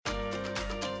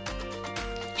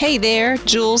Hey there,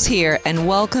 Jules here, and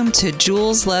welcome to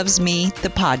Jules Loves Me, the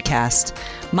podcast.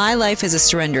 My life is a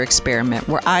surrender experiment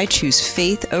where I choose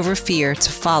faith over fear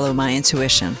to follow my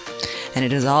intuition. And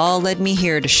it has all led me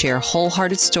here to share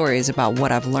wholehearted stories about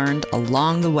what I've learned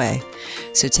along the way.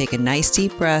 So take a nice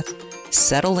deep breath,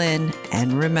 settle in,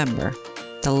 and remember,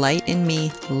 the light in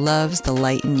me loves the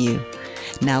light in you.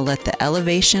 Now let the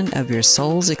elevation of your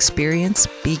soul's experience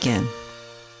begin.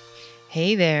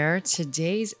 Hey there,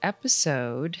 today's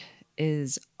episode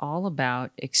is all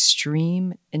about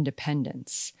extreme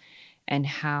independence and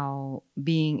how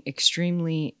being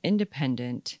extremely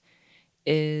independent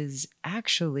is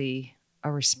actually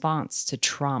a response to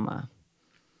trauma.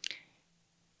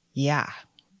 Yeah,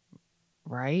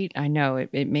 right? I know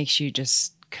it makes you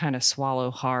just kind of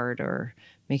swallow hard or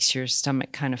makes your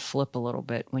stomach kind of flip a little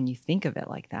bit when you think of it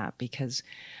like that, because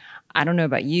I don't know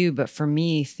about you, but for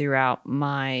me, throughout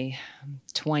my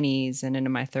 20s and into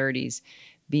my 30s,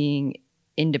 being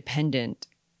independent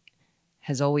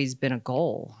has always been a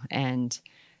goal. And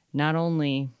not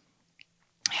only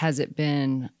has it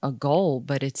been a goal,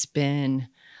 but it's been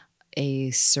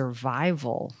a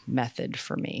survival method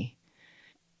for me.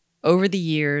 Over the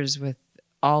years, with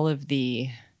all of the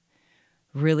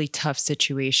really tough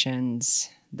situations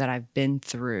that I've been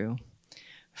through,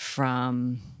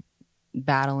 from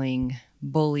battling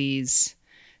bullies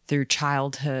through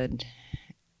childhood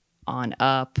on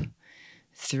up,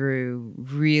 through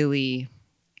really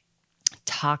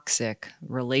toxic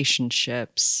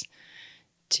relationships,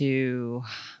 to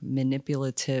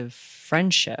manipulative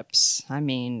friendships. I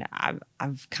mean,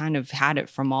 I've kind of had it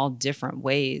from all different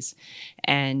ways.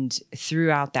 And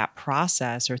throughout that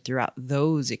process, or throughout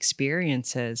those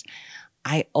experiences,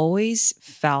 I always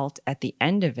felt at the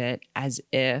end of it as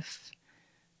if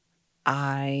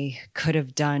I could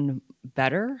have done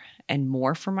better and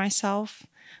more for myself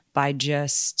by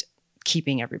just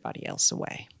keeping everybody else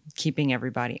away, keeping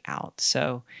everybody out.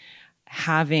 So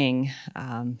having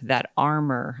that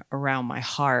armor around my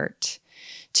heart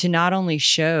to not only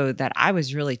show that I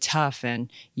was really tough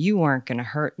and you weren't going to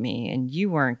hurt me and you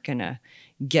weren't going to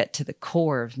get to the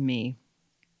core of me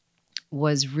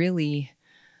was really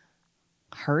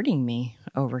hurting me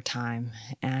over time.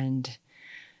 And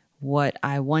what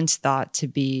I once thought to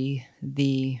be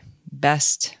the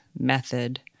best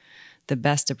method, the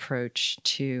best approach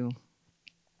to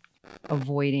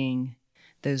avoiding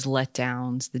those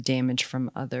letdowns, the damage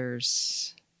from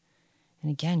others,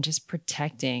 and again, just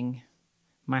protecting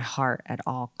my heart at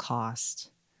all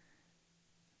cost,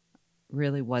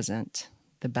 really wasn't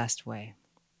the best way.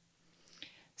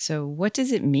 So what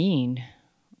does it mean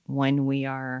when we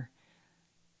are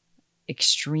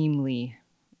extremely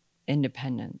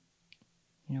independent?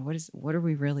 You know, what are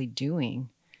we really doing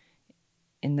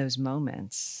in those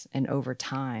moments and over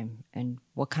time? And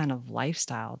what kind of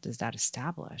lifestyle does that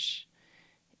establish?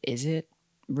 Is it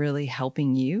really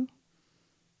helping you?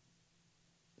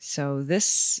 So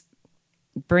this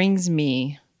brings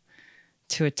me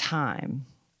to a time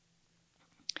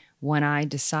when I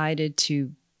decided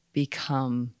to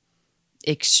become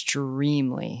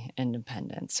extremely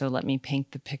independent. So let me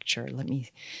paint the picture. Let me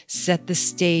set the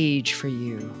stage for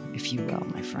you, if you will,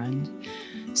 my friend.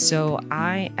 So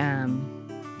I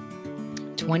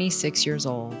am 26 years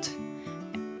old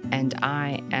and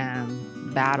I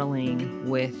am battling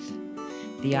with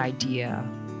the idea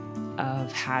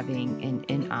of having an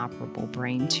inoperable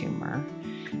brain tumor.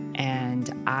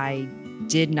 And I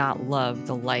did not love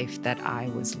the life that I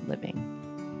was living.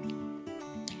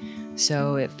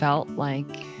 So it felt like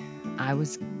I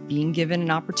was being given an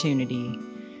opportunity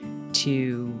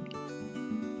to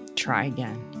try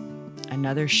again,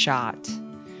 another shot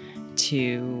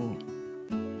to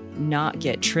not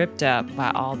get tripped up by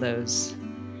all those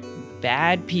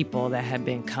bad people that had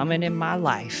been coming in my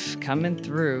life, coming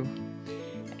through,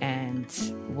 and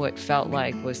what felt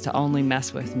like was to only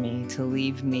mess with me, to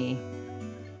leave me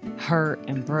hurt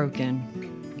and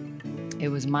broken. It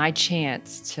was my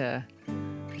chance to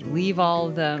leave all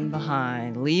of them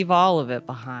behind, leave all of it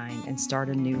behind, and start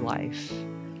a new life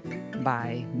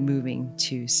by moving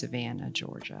to Savannah,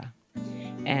 Georgia.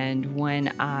 And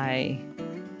when I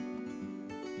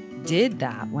did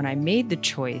that, when I made the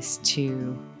choice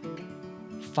to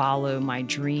follow my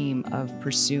dream of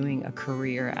pursuing a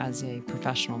career as a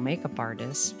professional makeup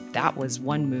artist, that was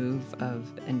one move of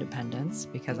independence,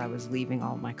 because I was leaving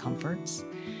all my comforts,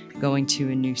 going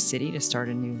to a new city to start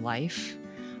a new life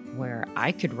where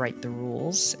I could write the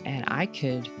rules and I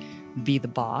could be the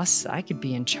boss. I could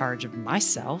be in charge of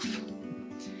myself.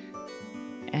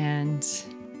 And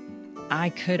I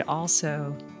could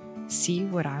also see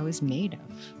what I was made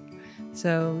of.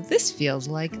 So this feels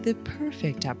like the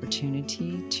perfect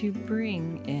opportunity to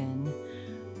bring in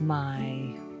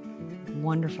my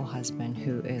wonderful husband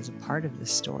who is a part of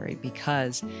this story,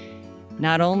 because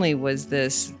not only was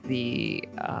this the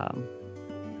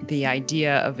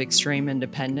idea of extreme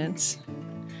independence,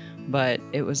 but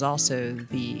it was also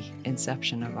the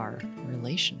inception of our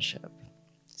relationship.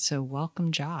 So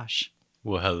welcome, Josh.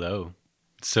 Well, hello.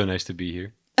 It's so nice to be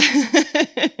here.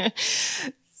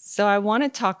 So I want to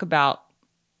talk about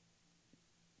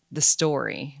the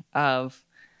story of,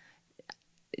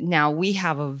 now we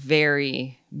have a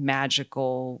very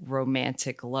magical,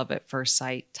 romantic, love at first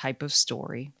sight type of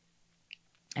story.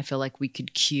 I feel like we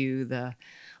could cue the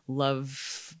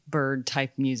love bird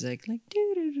type music, like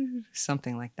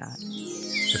something like that.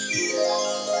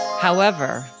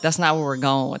 However, that's not where we're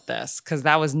going with this, because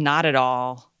that was not at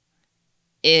all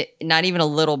not even a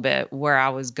little bit where I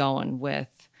was going with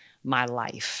my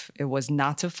life. It was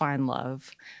not to find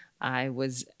love. I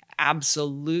was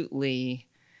absolutely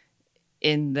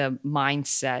in the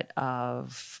mindset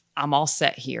of, I'm all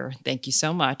set here. Thank you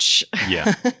so much.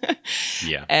 Yeah.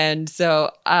 Yeah. And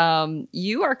so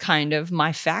you are kind of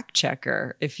my fact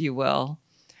checker, if you will,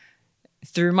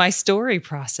 through my story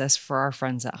process for our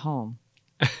friends at home.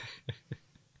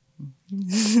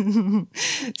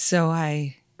 So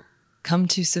I come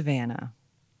to Savannah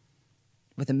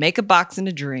with a makeup box and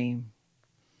a dream.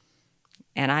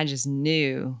 And I just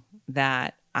knew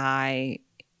that I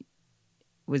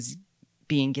was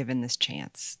being given this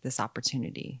chance, this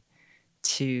opportunity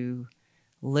to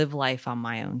live life on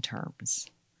my own terms.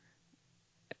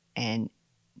 And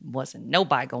wasn't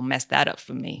nobody gonna mess that up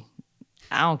for me.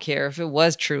 I don't care if it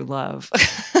was true love.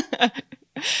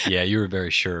 Yeah, you were very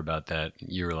sure about that.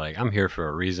 You were like, I'm here for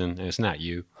a reason, and it's not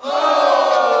you.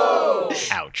 Oh!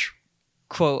 Ouch.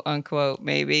 Quote unquote,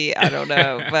 maybe. I don't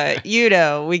know. But,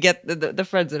 we get the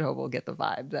friends at home will get the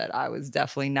vibe that I was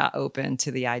definitely not open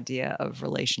to the idea of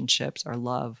relationships or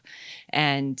love.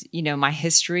 And, my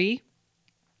history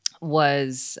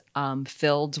was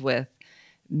filled with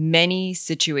many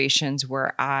situations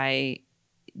where I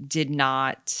did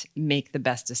not make the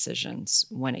best decisions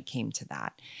when it came to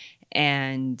that.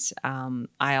 And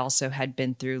I also had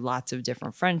been through lots of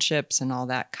different friendships and all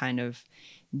that kind of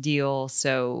deal.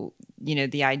 So,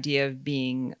 the idea of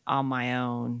being on my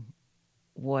own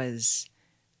was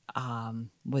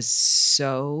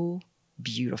so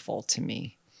beautiful to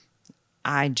me.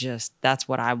 That's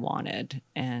what I wanted.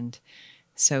 And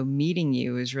so meeting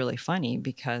you is really funny,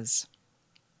 because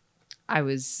I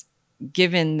was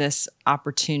given this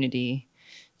opportunity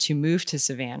to move to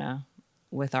Savannah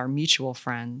with our mutual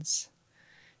friends,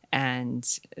 and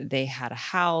they had a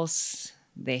house.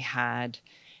 They had,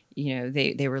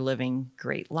 they were living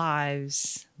great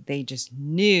lives. They just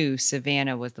knew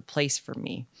Savannah was the place for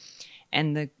me.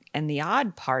 And the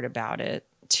odd part about it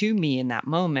to me in that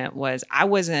moment was I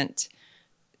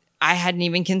hadn't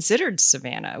even considered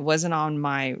Savannah. It wasn't on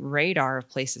my radar of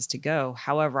places to go.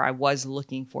 However, I was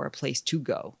looking for a place to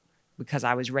go because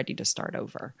I was ready to start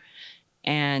over.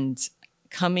 And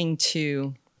coming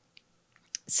to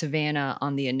Savannah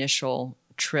on the initial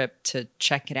trip to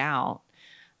check it out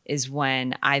is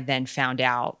when I then found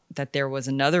out that there was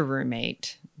another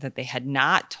roommate that they had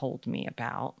not told me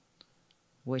about,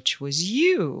 which was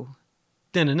you.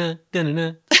 Da-na-na,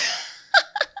 da-na-na.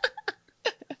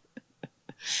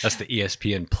 That's the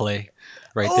ESPN play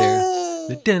right there.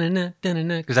 The da-na-na,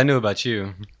 da-na-na. Because I knew about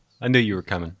you. I knew you were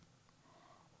coming.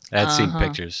 I had seen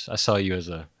pictures. I saw you as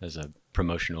a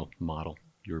promotional model.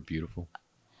 You were beautiful.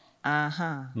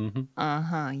 Yeah.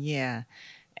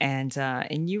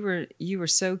 And you were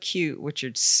so cute with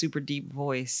your super deep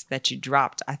voice that you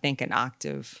dropped, I think, an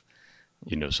octave.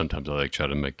 Sometimes I try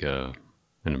to make an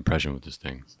impression with this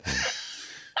thing.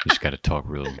 You just got to talk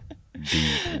real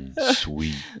deep and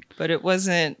sweet. But it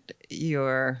wasn't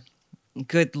your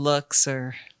good looks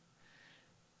or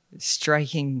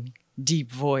striking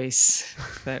deep voice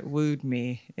that wooed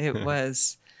me. It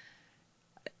was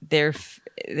there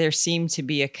seemed to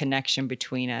be a connection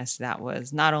between us that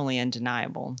was not only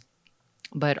undeniable,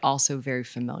 but also very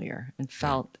familiar, and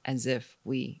felt as if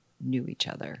we knew each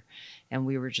other and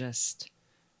we were just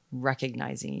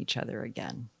recognizing each other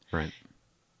again. Right.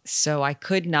 So I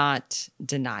could not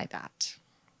deny that,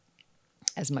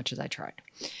 as much as I tried.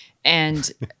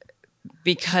 And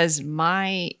because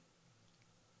my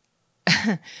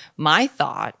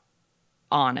thought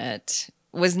on it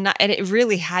was not, and it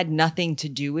really had nothing to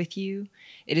do with you.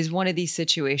 It is one of these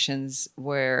situations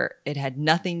where it had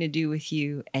nothing to do with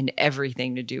you and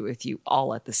everything to do with you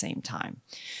all at the same time.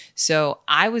 So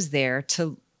I was there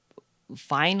to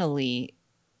finally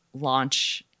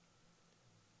launch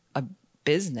a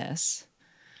business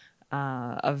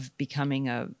of becoming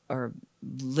or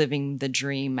living the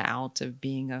dream out of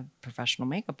being a professional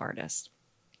makeup artist.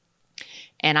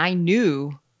 And I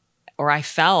knew, or I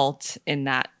felt in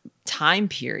that time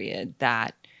period,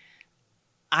 that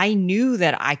I knew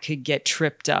that I could get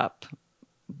tripped up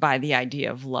by the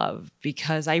idea of love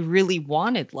because I really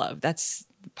wanted love. That's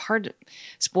part.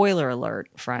 Spoiler alert,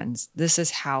 friends. This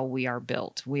is how we are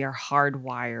built. We are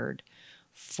hardwired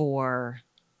for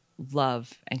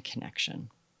love and connection.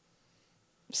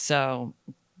 So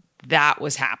that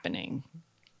was happening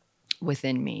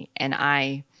within me. And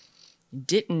I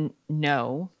didn't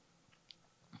know,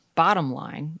 bottom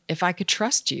line, if I could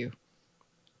trust you.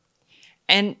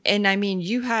 And I mean,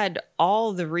 you had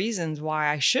all the reasons why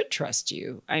I should trust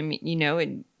you. I mean, you know,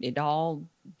 it all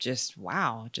just,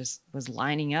 wow, just was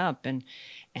lining up. And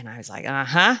I was like,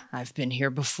 I've been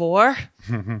here before.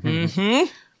 Mm-hmm.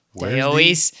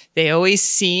 They always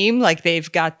seem like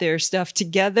they've got their stuff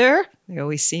together. They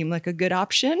always seem like a good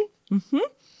option. Mm-hmm.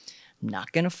 I'm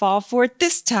not going to fall for it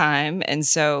this time. And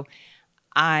so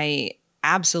I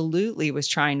absolutely was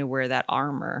trying to wear that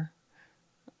armor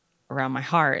around my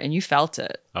heart, and you felt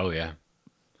it. Oh yeah.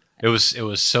 It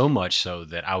was so much so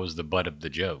that I was the butt of the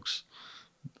jokes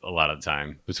a lot of the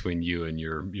time between you and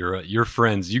your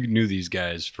friends. You knew these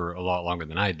guys for a lot longer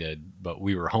than I did, but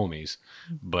we were homies.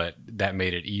 But that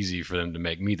made it easy for them to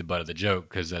make me the butt of the joke,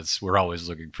 because we're always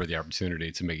looking for the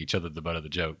opportunity to make each other the butt of the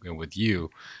joke. And with you,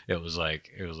 it was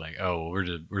like, oh, we're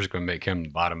just going to make him the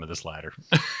bottom of this ladder.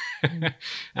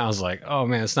 I was like, oh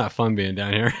man, it's not fun being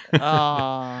down here.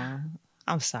 Oh,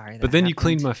 I'm sorry. But then you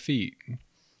cleaned my feet.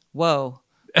 Whoa.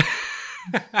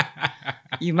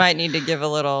 You might need to give a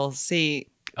little seat.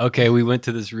 Okay, we went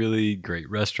to this really great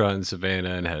restaurant in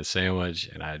Savannah and had a sandwich,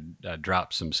 and I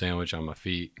dropped some sandwich on my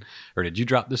feet. Or did you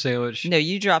drop the sandwich? No,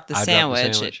 you dropped the sandwich. Dropped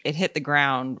the sandwich. It hit the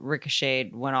ground,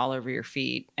 ricocheted, went all over your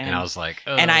feet. And I was like,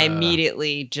 and I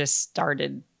immediately just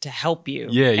started to help you.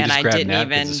 Yeah, you and just I grabbed didn't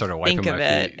napkins even and started think wiping of my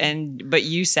it. feet. But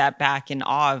you sat back in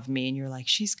awe of me, and you're like,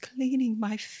 she's cleaning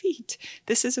my feet.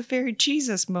 This is a very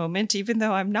Jesus moment, even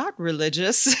though I'm not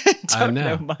religious. Don't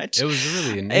know much. It was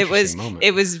really an interesting moment.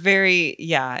 It was very,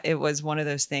 it was one of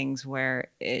those things where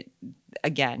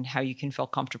again, how you can feel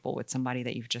comfortable with somebody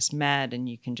that you've just met, and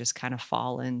you can just kind of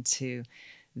fall into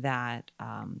that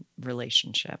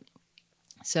relationship.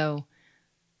 So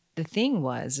the thing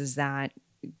is that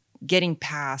getting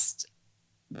past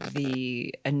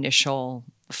the initial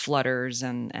flutters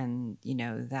and you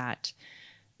know, that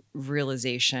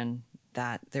realization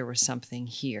that there was something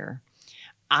here,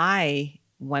 I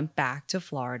went back to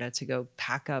Florida to go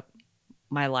pack up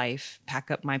my life,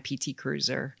 pack up my PT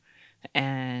Cruiser,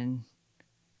 and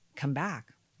come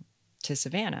back to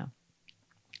Savannah.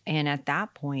 And at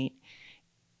that point,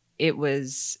 it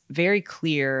was very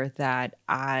clear that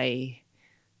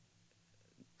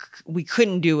we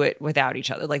couldn't do it without each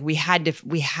other. Like we had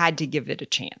to give it a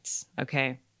chance.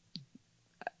 Okay.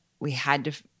 We had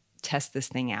to test this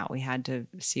thing out. We had to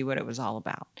see what it was all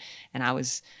about. And I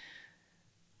was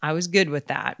good with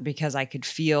that because I could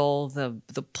feel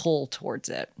the pull towards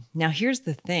it. Now, here's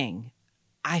the thing.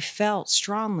 I felt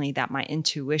strongly that my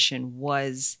intuition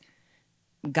was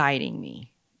guiding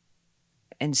me.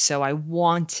 And so I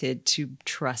wanted to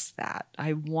trust that.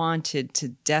 I wanted to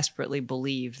desperately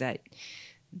believe that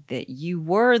you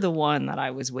were the one that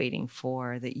I was waiting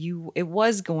for, that it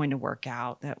was going to work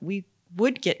out, that we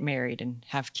would get married and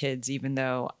have kids, even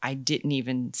though I didn't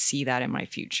even see that in my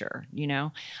future. You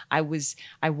know, I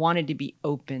wanted to be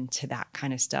open to that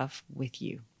kind of stuff with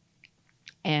you.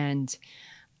 And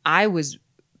I was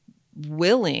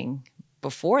willing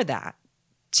before that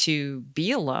to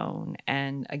be alone.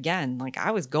 And again, like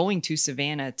I was going to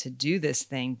Savannah to do this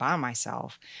thing by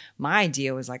myself. My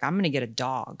idea was like, I'm going to get a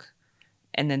dog,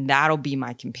 and then that'll be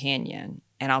my companion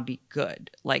and I'll be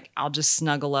good. Like I'll just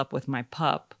snuggle up with my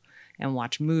pup and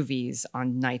watch movies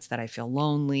on nights that I feel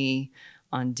lonely,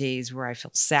 on days where I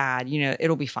feel sad. You know,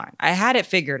 it'll be fine. I had it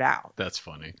figured out. That's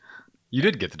funny. You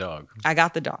did get the dog. I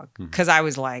got the dog because I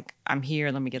was like, I'm here.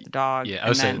 Let me get the dog. Yeah. I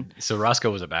was saying, so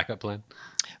Roscoe was a backup plan?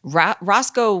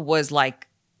 Roscoe was like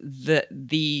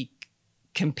the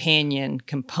companion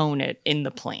component in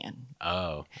the plan.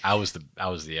 Oh, I was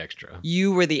the extra.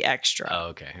 You were the extra. Oh,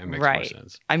 okay. That makes more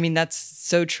sense. I mean, that's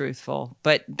so truthful,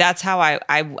 but that's how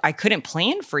I couldn't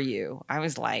plan for you. I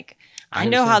was like, I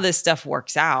know how this stuff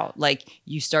works out. Like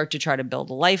you start to try to build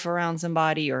a life around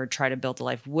somebody or try to build a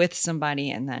life with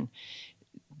somebody. And then,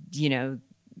 you know,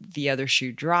 the other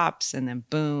shoe drops and then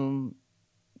boom,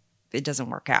 it doesn't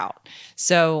work out.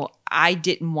 So I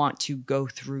didn't want to go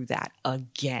through that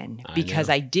again because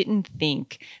I didn't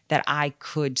think that I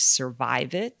could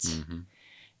survive it. Mm-hmm.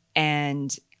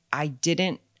 And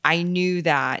I knew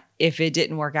that if it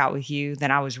didn't work out with you,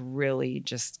 then I was really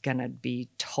just going to be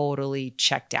totally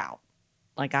checked out.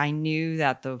 Like I knew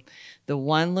that the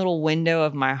one little window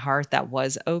of my heart that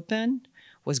was open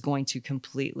was going to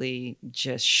completely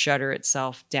just shutter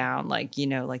itself down. Like,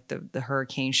 like the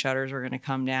hurricane shutters were going to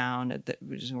come down,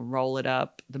 we're just going to roll it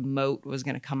up. The moat was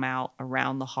going to come out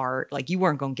around the heart. Like you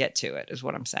weren't going to get to it is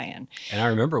what I'm saying. And I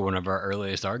remember one of our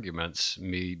earliest arguments,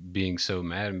 me being so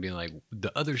mad and being like,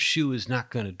 the other shoe is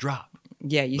not going to drop.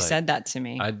 Yeah, you said that to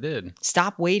me. I did.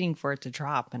 Stop waiting for it to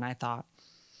drop. And I thought,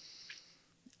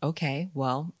 okay,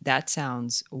 well, that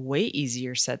sounds way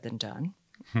easier said than done.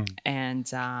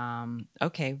 And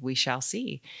okay, we shall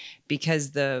see,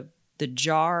 because the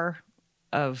jar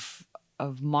of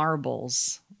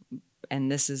marbles,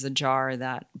 and this is a jar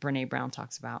that Brené Brown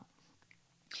talks about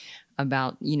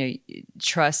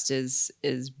trust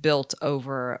is built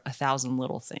over 1,000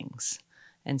 little things.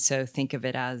 And so think of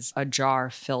it as a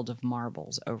jar filled of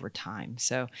marbles over time.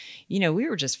 So, we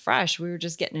were just fresh. We were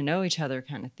just getting to know each other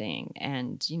kind of thing.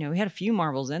 And, we had a few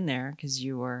marbles in there because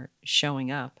you were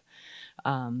showing up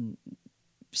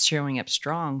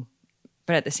strong.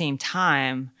 But at the same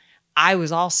time, I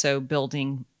was also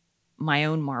building my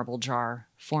own marble jar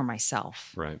for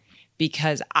myself. Right.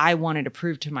 Because I wanted to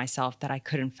prove to myself that I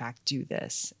could, in fact, do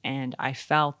this. And I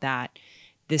felt that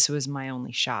this was my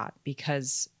only shot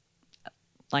because,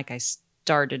 like I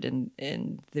started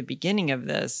in the beginning of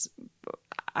this,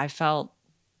 I felt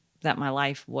that my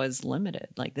life was limited.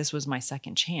 Like this was my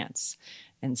second chance.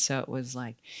 And so it was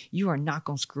like, you are not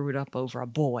going to screw it up over a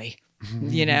boy,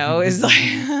 is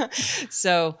like,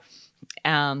 so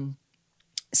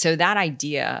that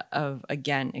idea of,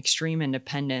 again, extreme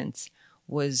independence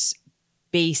was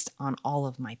based on all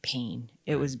of my pain.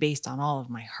 It was based on all of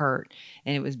my hurt,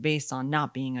 and it was based on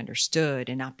not being understood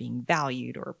and not being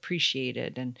valued or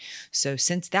appreciated. And so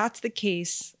since that's the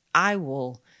case, I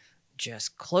will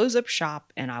just close up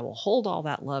shop and I will hold all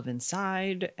that love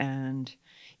inside. And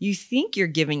you think you're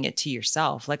giving it to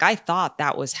yourself. Like I thought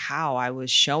that was how I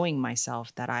was showing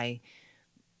myself that I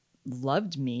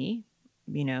loved me,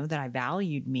 that I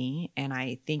valued me. And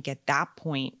I think at that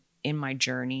point in my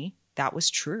journey, that was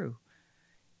true.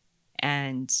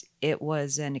 And it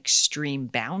was an extreme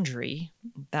boundary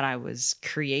that I was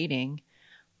creating.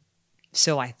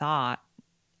 So I thought,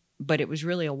 but it was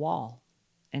really a wall.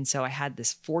 And so I had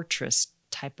this fortress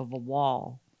type of a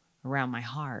wall around my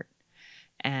heart.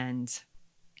 And,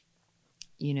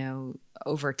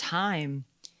 over time,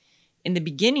 in the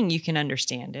beginning, you can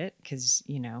understand it because,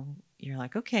 you're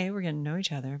like, okay, we're going to know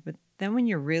each other. But then when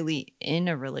you're really in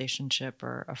a relationship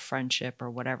or a friendship or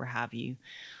whatever have you,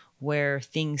 where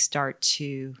things start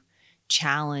to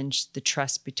challenge the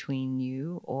trust between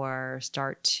you or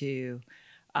start to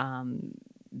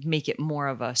make it more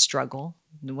of a struggle.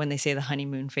 When they say the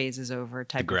honeymoon phase is over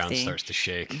type of thing. The ground starts to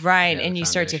shake. Right. And you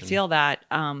start to feel that.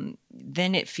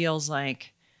 Then it feels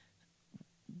like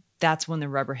that's when the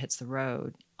rubber hits the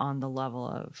road on the level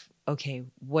of, okay,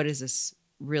 what is this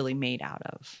really made out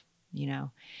of?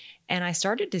 And I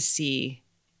started to see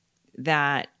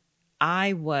that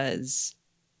I was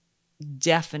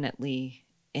definitely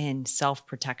in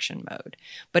self-protection mode,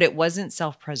 but it wasn't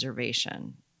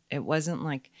self-preservation. It wasn't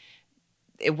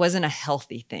a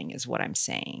healthy thing is what I'm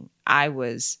saying. I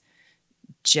was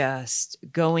just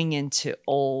going into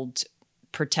old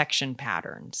protection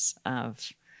patterns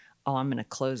of, oh, I'm going to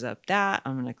close up that,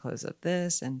 I'm going to close up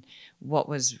this. And what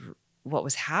was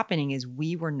happening is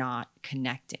we were not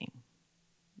connecting,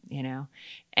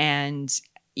 and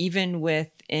even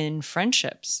within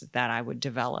friendships that I would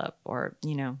develop or,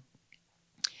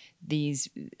 these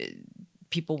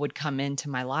people would come into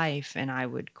my life and I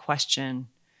would question,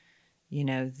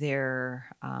 their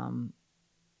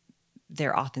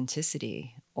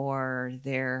authenticity or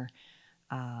their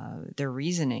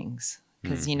reasonings.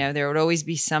 Because, there would always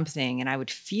be something and I would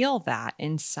feel that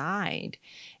inside.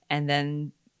 And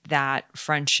then that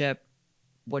friendship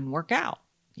wouldn't work out,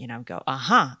 go,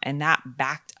 and that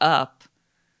backed up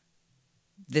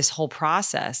this whole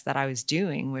process that I was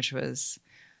doing, which was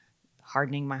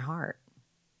hardening my heart,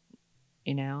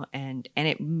 and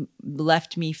it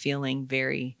left me feeling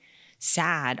very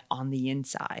sad on the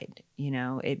inside.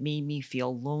 It made me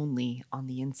feel lonely on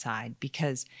the inside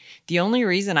because the only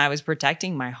reason I was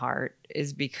protecting my heart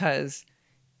is because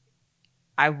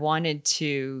I wanted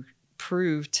to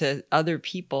prove to other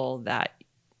people that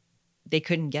they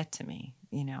couldn't get to me.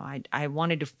 I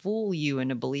wanted to fool you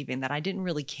into believing that I didn't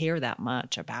really care that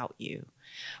much about you.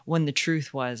 When the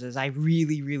truth was I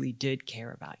really, really did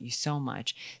care about you so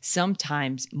much,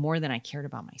 sometimes more than I cared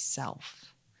about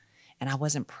myself. And I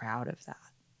wasn't proud of that.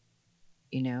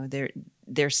 You know,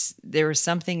 there was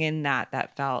something in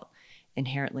that felt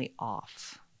inherently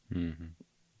off,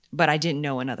 but I didn't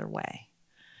know another way.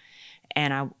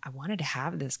 And I wanted to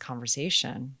have this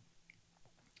conversation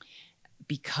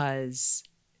because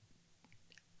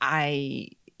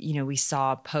we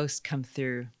saw a post come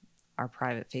through our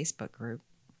private Facebook group,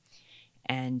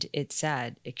 and it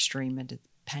said extreme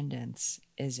independence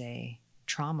is a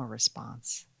trauma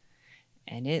response.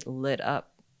 And it lit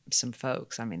up some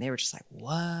folks. I mean, they were just like,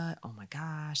 what? Oh my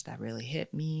gosh, that really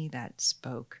hit me. That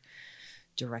spoke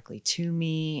directly to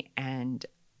me. And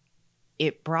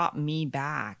it brought me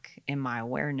back in my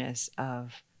awareness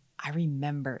of, I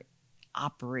remember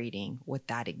operating with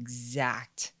that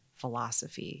exact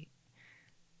philosophy,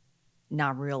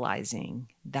 not realizing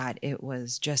that it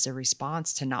was just a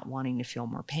response to not wanting to feel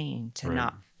more pain, to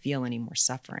not feel any more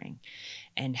suffering,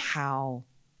 and how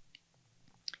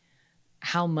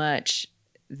much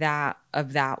that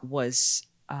was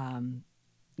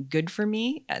good for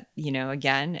me,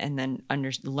 again, and then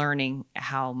learning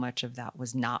how much of that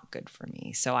was not good for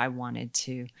me. So I wanted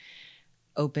to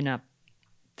open up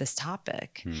this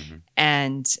topic.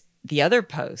 And the other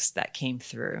post that came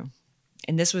through,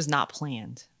 and this was not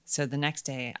planned. So the next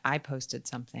day I posted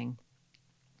something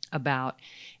about,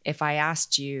 if I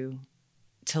asked you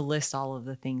to list all of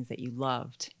the things that you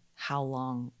loved, how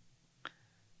long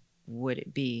would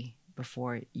it be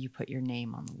before you put your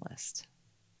name on the list,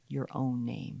 your own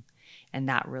name? And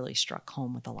that really struck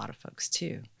home with a lot of folks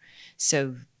too.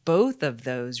 So both of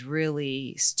those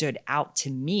really stood out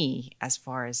to me as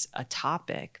far as a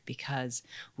topic, because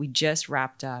I just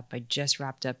wrapped up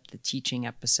the teaching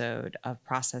episode of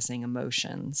processing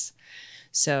emotions.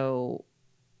 So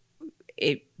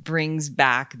it brings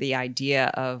back the idea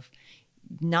of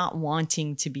not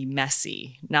wanting to be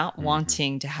messy, not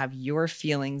wanting to have your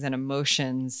feelings and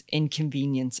emotions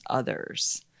inconvenience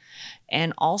others.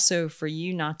 And also for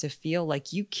you not to feel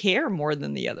like you care more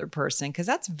than the other person, because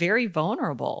that's very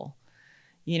vulnerable.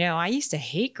 I used to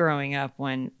hate growing up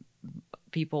when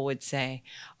people would say,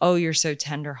 oh, you're so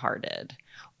tenderhearted,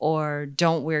 or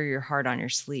don't wear your heart on your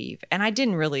sleeve. And I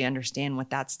didn't really understand what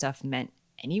that stuff meant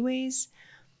anyways.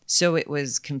 So it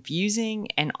was confusing,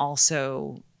 and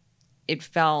also it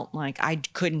felt like I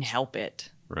couldn't help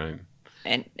it. Right.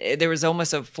 And there was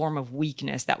almost a form of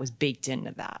weakness that was baked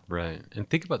into that. Right. And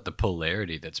think about the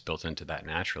polarity that's built into that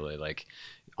naturally. Like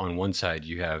on one side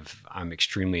you have, I'm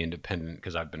extremely independent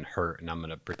because I've been hurt, and I'm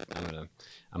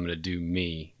going to do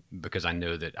me because I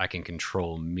know that I can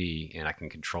control me and I can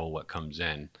control what comes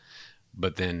in.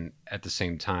 But then at the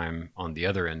same time, on the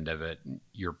other end of it,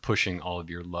 you're pushing all of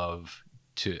your love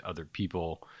to other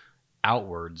people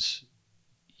outwards,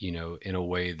 in a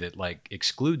way that like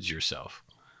excludes yourself.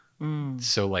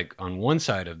 So like on one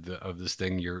side of this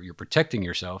thing, you're protecting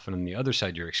yourself, and on the other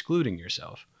side, you're excluding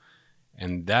yourself.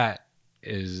 And that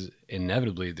is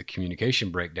inevitably the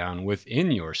communication breakdown within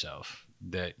yourself,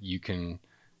 that you can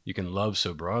love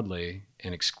so broadly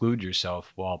and exclude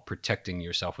yourself while protecting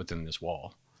yourself within this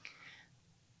wall.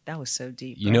 That was so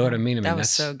deep. You know what I mean? That was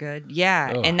so good.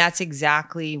 Yeah. And that's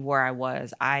exactly where I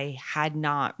was. I had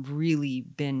not really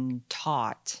been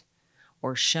taught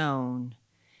or shown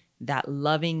that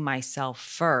loving myself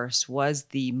first was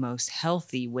the most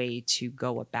healthy way to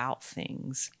go about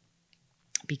things.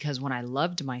 Because when I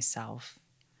loved myself,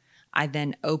 I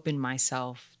then opened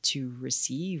myself to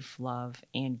receive love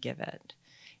and give it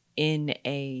in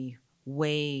a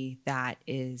way that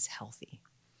is healthy.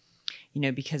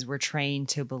 Because we're trained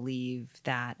to believe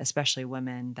that, especially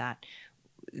women,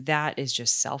 that is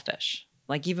just selfish.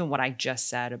 Like even what I just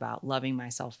said about loving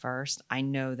myself first, I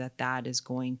know that is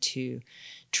going to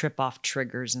trip off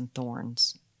triggers and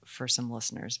thorns for some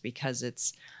listeners, because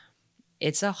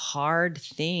it's a hard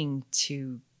thing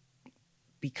to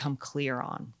become clear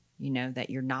on, that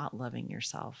you're not loving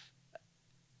yourself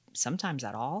sometimes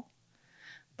at all,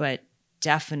 but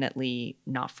definitely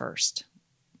not first.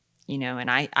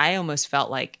 And I almost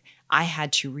felt like I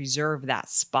had to reserve that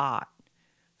spot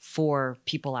for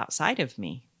people outside of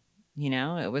me.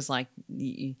 It was like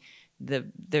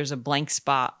there's a blank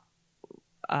spot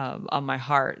on my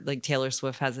heart. Like Taylor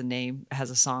Swift has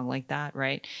a song like that,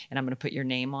 right? And I'm going to put your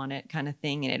name on it kind of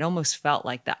thing. And it almost felt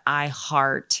like the I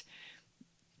heart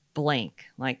blank,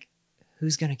 like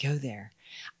who's going to go there?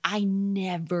 I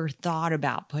never thought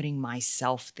about putting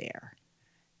myself there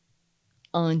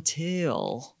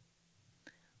until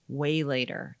way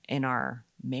later in our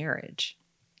marriage.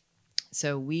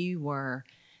 So we're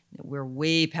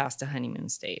way past the honeymoon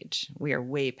stage. We are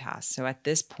way past. So at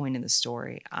this point in the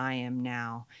story, I am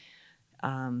now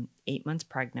 8 months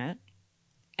pregnant,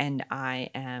 and I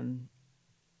am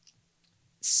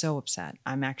so upset.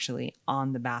 I'm actually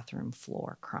on the bathroom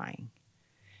floor crying.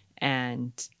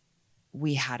 And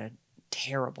we had a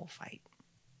terrible fight.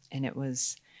 And it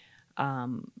was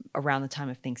around the time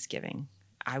of Thanksgiving.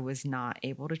 I was not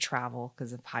able to travel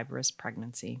because of high risk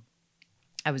pregnancy.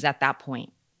 I was at that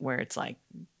point where it's like,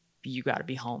 you got to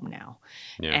be home now.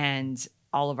 Yeah. And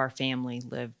all of our family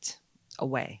lived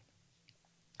away.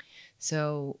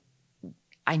 So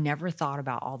I never thought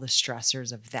about all the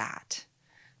stressors of that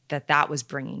was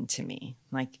bringing to me,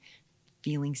 like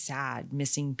feeling sad,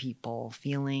 missing people,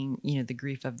 feeling, the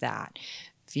grief of that,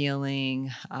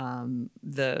 feeling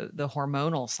the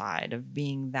hormonal side of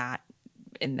being that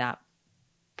in that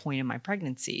point in my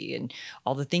pregnancy, and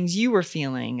all the things you were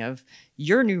feeling of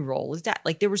your new role as dad.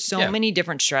 Like there were so many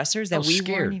different stressors that we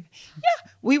weren't even,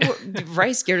 we were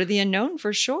right, scared of the unknown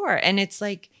for sure. And it's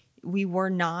like we were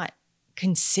not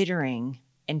considering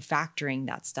and factoring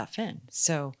that stuff in.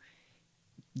 So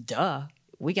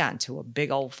we got into a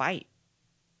big old fight.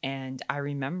 And I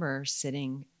remember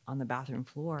sitting on the bathroom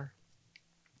floor,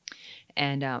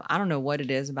 and I don't know what it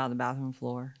is about the bathroom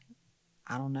floor.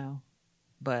 I don't know.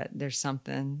 But there's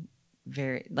something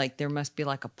very, like there must be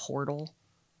like a portal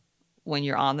when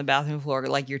you're on the bathroom floor,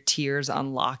 like your tears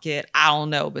unlock it. I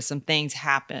don't know, but some things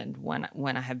happened when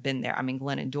I have been there. I mean,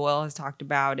 Glennon Doyle has talked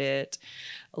about it.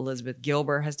 Elizabeth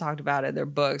Gilbert has talked about it in their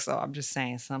books. So I'm just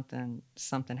saying something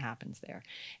happens there.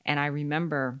 And I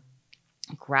remember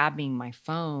grabbing my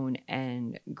phone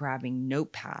and grabbing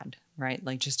Notepad, right?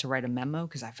 Like just to write a memo,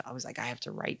 because I was like, I have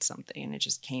to write something, and it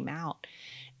just came out.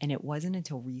 And it wasn't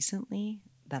until recently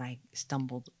that I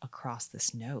stumbled across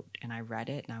this note, and I read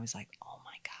it, and I was like, oh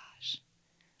my gosh,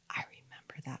 I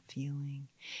remember that feeling.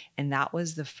 And that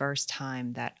was the first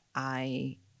time that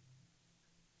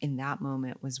in that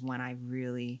moment was when I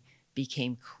really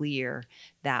became clear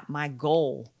that my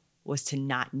goal was to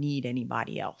not need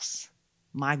anybody else.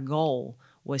 My goal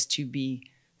was to be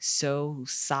so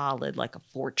solid, like a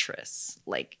fortress,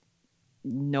 like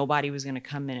nobody was going to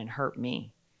come in and hurt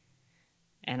me.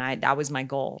 And that was my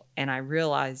goal. And I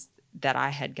realized that I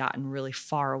had gotten really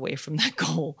far away from that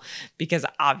goal, because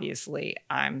obviously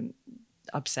I'm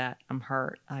upset, I'm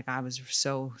hurt. Like I was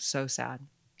so sad.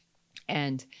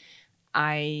 And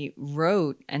I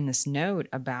wrote in this note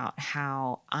about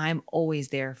how I'm always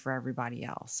there for everybody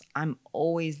else. I'm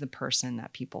always the person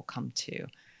that people come to.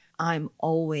 I'm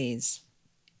always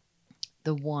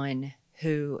the one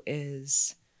who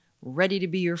is ready to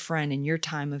be your friend in your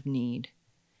time of need.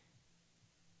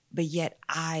 But yet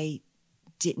I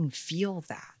didn't feel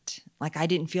that. Like I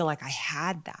didn't feel like I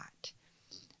had that.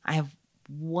 I have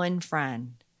one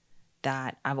friend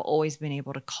that I've always been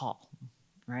able to call,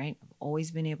 right? I've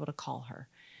always been able to call her.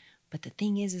 But the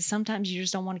thing is sometimes you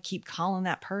just don't want to keep calling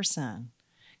that person,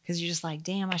 because you're just like,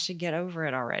 damn, I should get over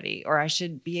it already. Or I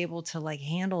should be able to like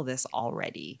handle this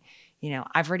already.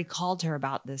 I've already called her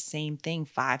about the same thing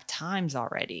 5 times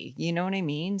already. You know what I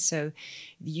mean? So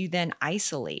you then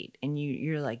isolate, and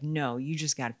you're like, no, you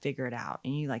just got to figure it out.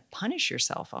 And you like punish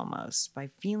yourself almost by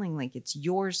feeling like it's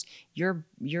yours,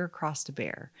 your cross to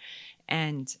bear.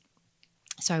 And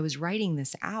so I was writing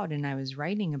this out, and I was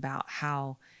writing about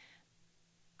how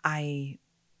I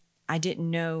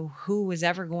didn't know who was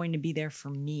ever going to be there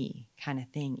for me, kind of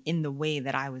thing, in the way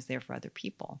that I was there for other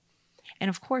people.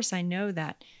 And of course, I know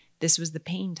that this was the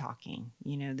pain talking,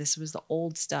 this was the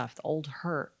old stuff, the old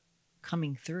hurt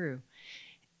coming through.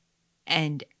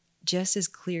 And just as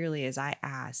clearly as I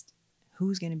asked,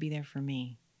 who's going to be there for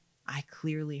me? I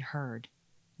clearly heard,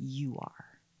 you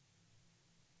are.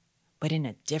 But in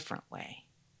a different way.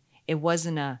 It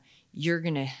wasn't you're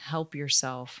going to help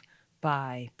yourself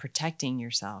by protecting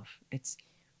yourself. It's,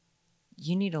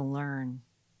 you need to learn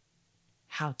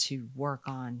how to work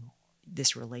on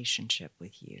this relationship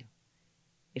with you.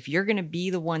 If you're going to be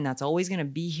the one that's always going to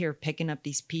be here picking up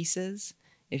these pieces,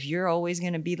 if you're always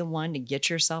going to be the one to get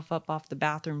yourself up off the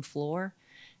bathroom floor,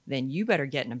 then you better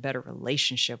get in a better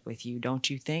relationship with you, don't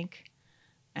you think?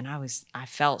 And I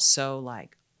felt so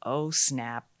like, oh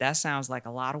snap, that sounds like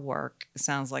a lot of work. It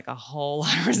sounds like a whole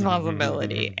lot of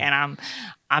responsibility. And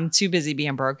I'm too busy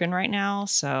being broken right now.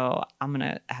 So I'm going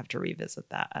to have to revisit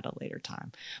that at a later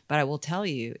time. But I will tell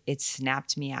you, it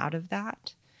snapped me out of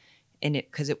that. And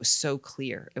because it was so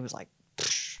clear. It was like,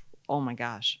 oh my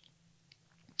gosh.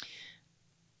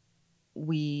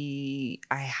 I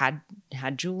had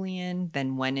Julian,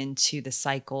 then went into the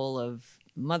cycle of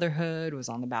motherhood, was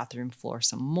on the bathroom floor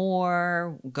some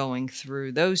more, going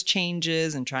through those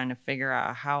changes and trying to figure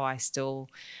out how I still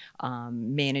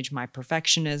manage my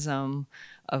perfectionism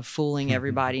of fooling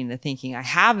everybody into thinking I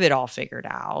have it all figured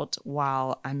out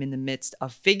while I'm in the midst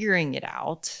of figuring it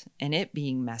out and it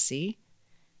being messy.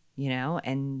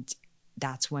 and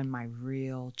that's when my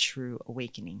real true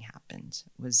awakening happened,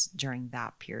 was during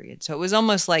that period. So it was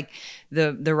almost like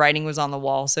the writing was on the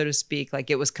wall, so to speak. Like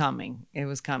it was coming,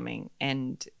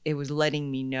 and it was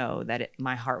letting me know that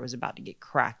my heart was about to get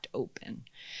cracked open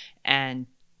and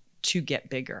to get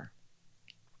bigger.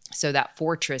 So that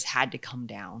fortress had to come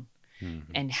down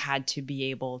and had to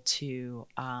be able to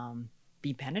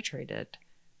be penetrated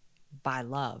by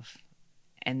love.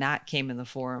 And that came in the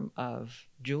form of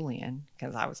Julian,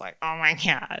 because I was like, oh my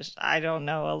gosh, I don't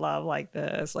know a love like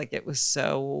this. Like it was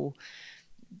so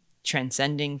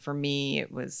transcending for me.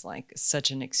 It was like such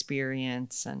an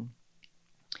experience.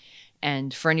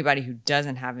 And for anybody who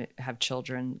doesn't have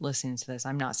children listening to this,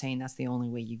 I'm not saying that's the only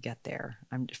way you get there.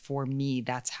 For me,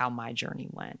 that's how my journey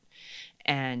went.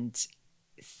 And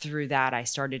through that, I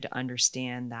started to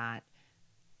understand that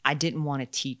I didn't want to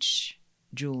teach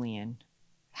Julian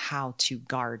how to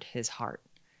guard his heart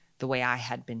the way I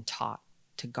had been taught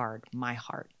to guard my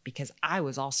heart, because I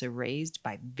was also raised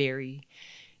by very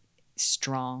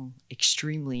strong,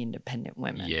 extremely independent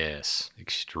women. Yes,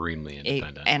 extremely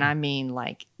independent. And I mean,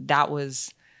 like, that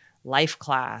was life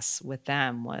class with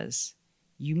them, was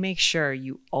you make sure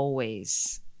you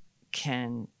always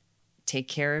can take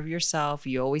care of yourself.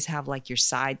 You always have like your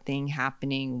side thing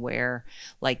happening, where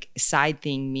like side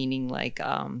thing meaning like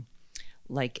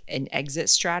an exit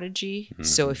strategy.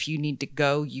 So if you need to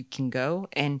go, you can go.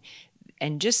 And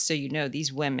just so you know,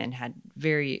 these women had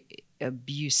very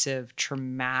abusive,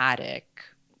 traumatic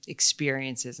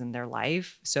experiences in their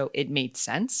life. So it made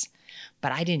sense,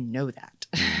 but I didn't know that.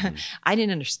 I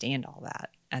didn't understand all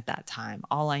that at that time.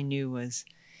 All I knew was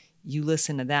you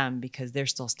listen to them because they're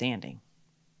still standing.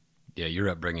 Yeah, your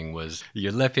upbringing was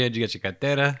your left hand you got your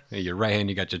cartera, and your right hand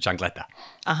you got your chancleta.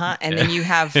 And then you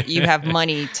have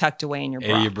money tucked away in your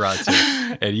bra. And your bra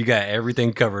too. And you got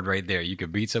everything covered right there. You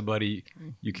could beat somebody,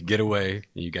 you could get away,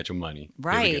 and you got your money.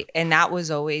 Right. And that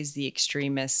was always the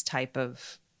extremist type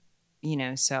of,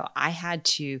 so I had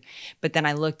to, but then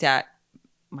I looked at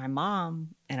my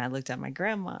mom and I looked at my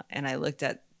grandma and I looked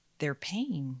at their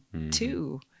pain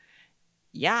too.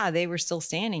 Yeah, they were still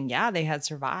standing. Yeah, they had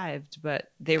survived,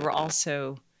 but they were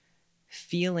also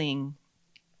feeling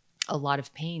a lot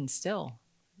of pain still.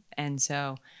 And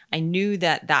so I knew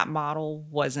that model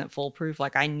wasn't foolproof.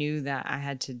 Like I knew that I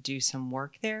had to do some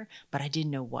work there, but I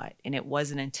didn't know what. And it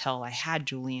wasn't until I had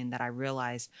Julian that I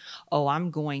realized, oh,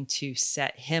 I'm going to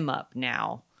set him up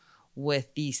now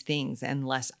with these things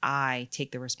unless I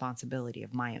take the responsibility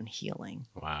of my own healing.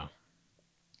 Wow.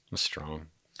 That's strong.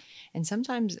 And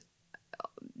sometimes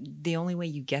the only way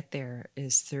you get there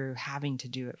is through having to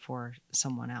do it for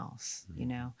someone else,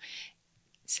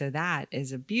 So that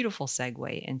is a beautiful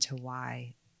segue into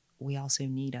why we also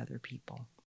need other people.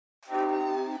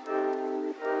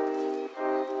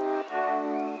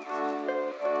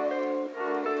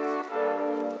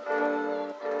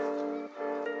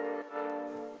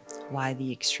 Why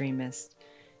the extremist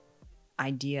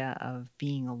idea of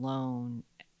being alone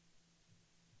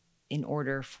in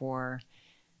order for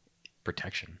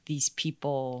protection. These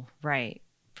people, right,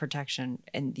 protection,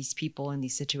 and these people in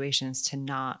these situations to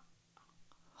not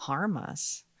harm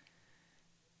us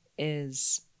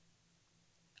is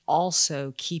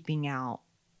also keeping out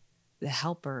the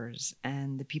helpers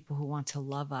and the people who want to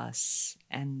love us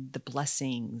and the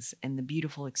blessings and the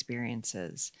beautiful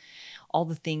experiences, all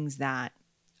the things that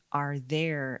are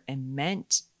there and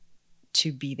meant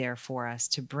to be there for us,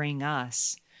 to bring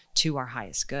us to our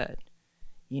highest good.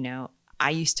 I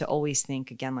used to always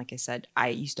think, again, like I said, I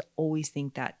used to always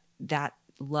think that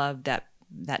love,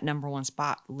 that number one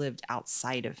spot lived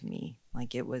outside of me.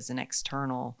 Like it was an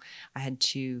external. I had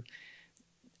to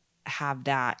have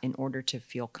that in order to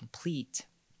feel complete.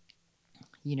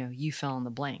 You fill in the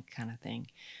blank kind of thing.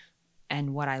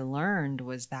 And what I learned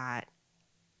was that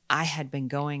I had been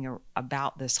going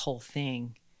about this whole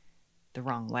thing the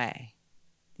wrong way.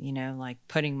 Like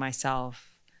putting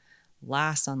myself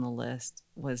last on the list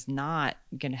was not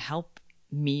going to help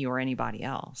me or anybody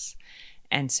else.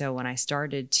 And so when I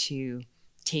started to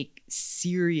take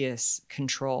serious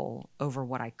control over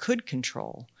what I could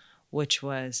control, which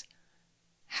was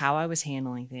how I was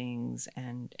handling things,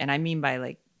 and I mean by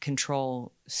like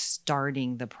control,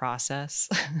 starting the process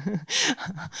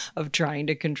of trying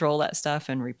to control that stuff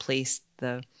and replace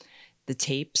the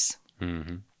tapes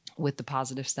with the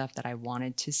positive stuff that I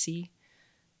wanted to see.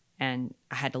 And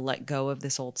I had to let go of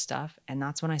this old stuff. And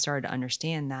that's when I started to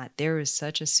understand that there was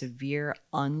such a severe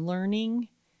unlearning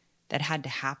that had to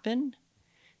happen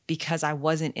because I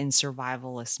wasn't in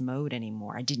survivalist mode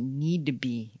anymore. I didn't need to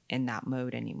be in that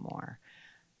mode anymore.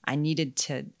 I needed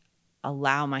to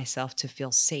allow myself to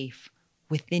feel safe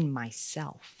within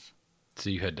myself.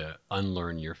 So you had to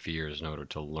unlearn your fears in order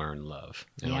to learn love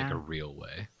in like a real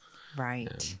way.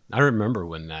 Right. I remember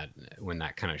when that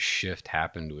kind of shift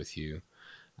happened with you.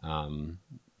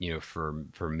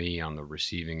 For me on the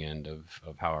receiving end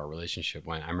of how our relationship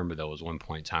went, I remember there was one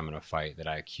point in time in a fight that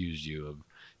I accused you of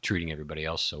treating everybody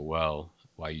else so well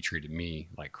while you treated me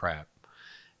like crap.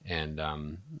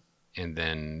 And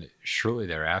then shortly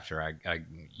thereafter,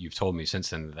 you've told me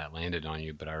since then that landed on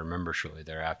you, but I remember shortly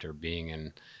thereafter being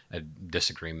in a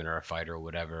disagreement or a fight or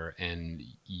whatever, and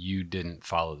you didn't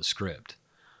follow the script.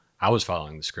 I was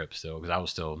following the script still because I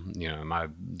was still,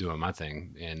 doing my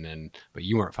thing. But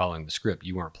you weren't following the script.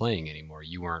 You weren't playing anymore.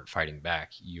 You weren't fighting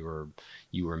back. You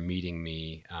were meeting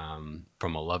me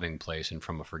from a loving place and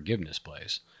from a forgiveness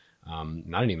place.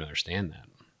 And I didn't even understand that.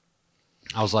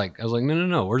 I was like,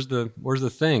 no. Where's the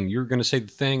thing? You're going to say the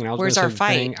thing, and I was going to say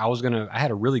the thing. I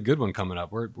had a really good one coming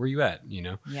up. Where you at?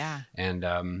 Yeah. And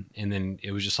then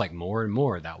it was just like more and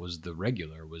more. That was the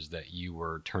regular, was that you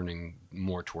were turning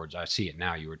more towards, I see it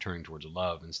now, you were turning towards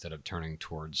love instead of turning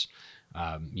towards,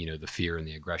 the fear and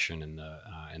the aggression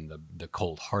and the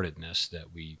cold heartedness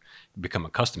that we become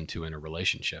accustomed to in a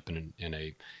relationship and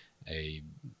in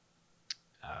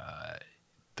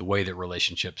the way that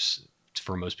relationships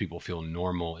for most people feel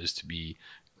normal is to be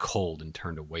cold and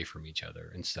turned away from each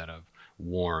other instead of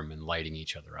warm and lighting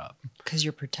each other up. Because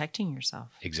you're protecting yourself.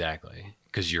 Exactly.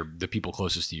 Because the people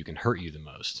closest to you can hurt you the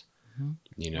most,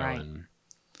 Right. And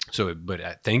so, but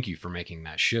thank you for making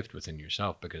that shift within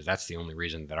yourself, because that's the only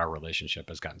reason that our relationship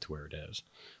has gotten to where it is.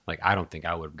 Like, I don't think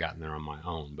I would have gotten there on my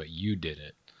own, but you did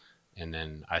it. And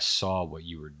then I saw what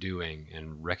you were doing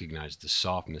and recognized the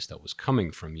softness that was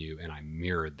coming from you. And I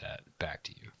mirrored that back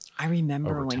to you. I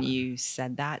remember when you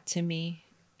said that to me,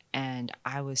 and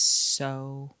I was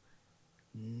so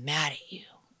mad at you.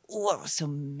 Oh, I was so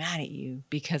mad at you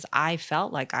because I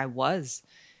felt like I was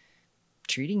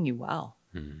treating you well.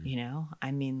 Mm-hmm.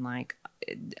 I mean, like,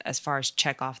 as far as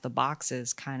check off the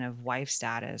boxes kind of wife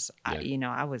status, Yeah.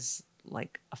 I was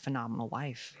like a phenomenal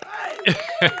wife.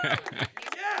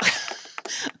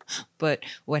 But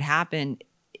what happened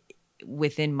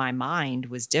within my mind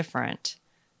was different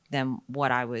than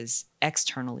what I was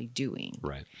externally doing.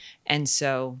 Right. And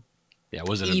so it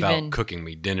wasn't about cooking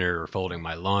me dinner or folding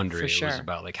my laundry. Sure. It was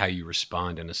about like how you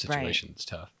respond in a situation that's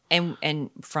tough. And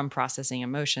from processing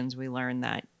emotions, we learned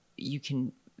that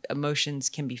emotions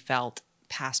can be felt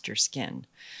past your skin.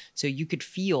 So you could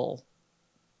feel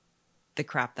the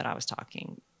crap that I was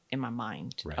talking in my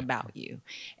mind about you.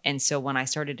 And so when I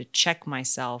started to check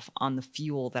myself on the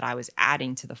fuel that I was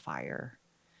adding to the fire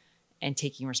and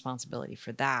taking responsibility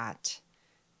for that,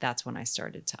 that's when I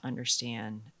started to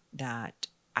understand that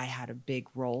I had a big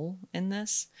role in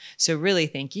this. So really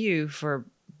thank you for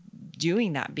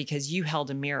doing that, because you held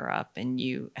a mirror up and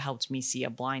you helped me see a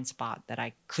blind spot that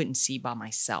I couldn't see by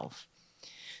myself.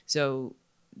 So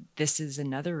this is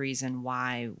another reason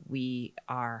why we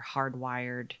are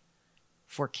hardwired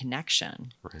for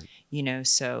connection. Right.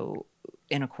 So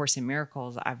in A Course in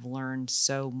Miracles, I've learned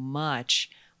so much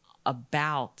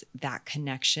about that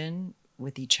connection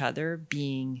with each other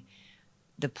being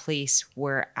the place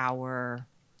where our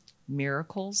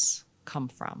miracles come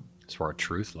from. That's where our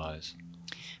truth lies.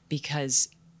 Because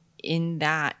in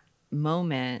that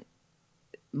moment,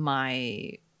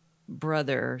 my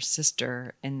brother,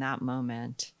 sister, in that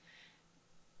moment,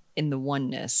 in the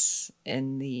oneness,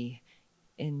 in the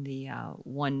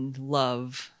one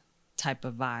love type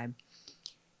of vibe,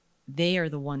 they are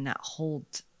the one that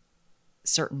hold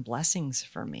certain blessings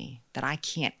for me that I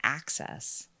can't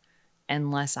access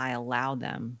unless I allow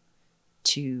them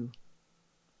to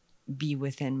be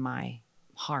within my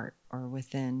heart or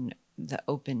within the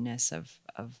openness of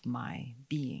my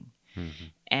being. Mm-hmm.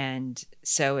 And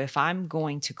so if I'm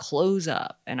going to close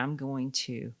up and I'm going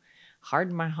to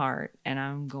harden my heart and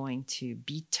I'm going to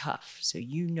be tough, so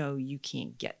you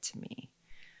can't get to me.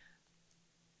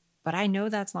 But I know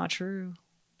that's not true,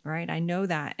 right? I know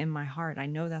that in my heart. I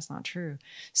know that's not true.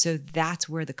 So that's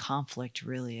where the conflict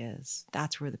really is.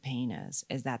 That's where the pain is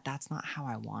that that's not how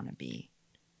I want to be.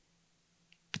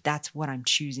 But that's what I'm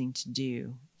choosing to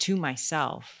do to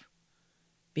myself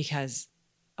because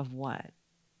of what?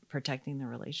 Protecting the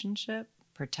relationship,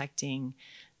 protecting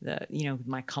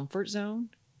my comfort zone,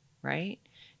 right?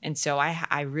 And so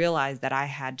I realized that I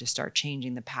had to start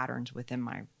changing the patterns within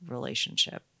my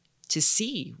relationship to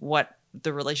see what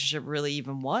the relationship really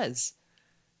even was.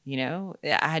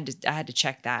 I had to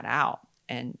check that out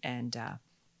and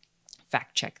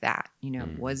fact check that.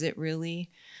 Was it really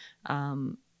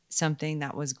something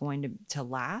that was going to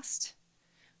last?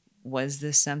 Was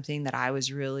this something that I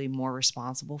was really more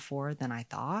responsible for than I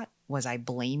thought? Was I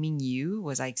blaming you?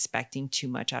 Was I expecting too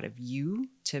much out of you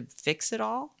to fix it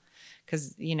all?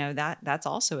 Because, that's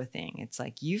also a thing. It's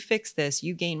like, you fix this,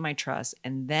 you gain my trust,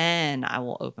 and then I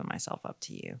will open myself up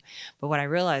to you. But what I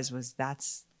realized was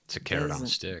it's a carrot on a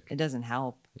stick. It doesn't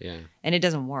help. Yeah. And it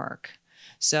doesn't work.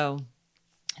 So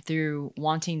through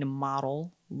wanting to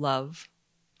model love,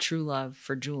 true love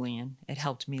for Julian, it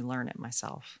helped me learn it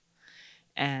myself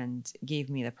and gave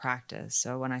me the practice.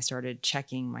 So when I started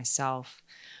checking myself,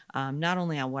 not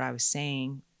only on what I was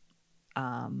saying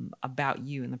about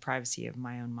you in the privacy of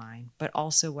my own mind, but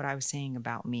also what I was saying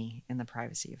about me in the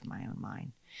privacy of my own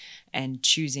mind, and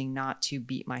choosing not to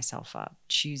beat myself up,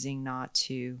 choosing not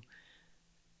to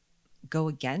go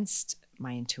against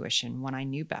my intuition when I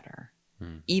knew better,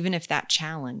 even if that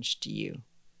challenged you,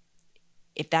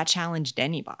 if that challenged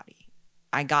anybody.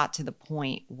 I got to the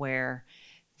point where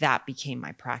that became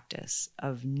my practice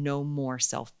of no more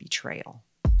self-betrayal.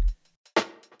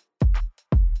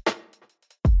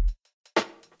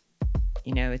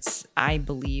 I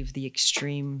believe the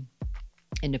extreme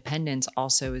independence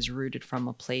also is rooted from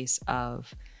a place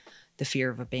of the fear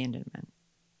of abandonment.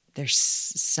 There's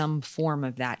some form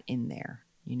of that in there,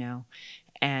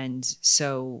 And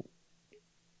so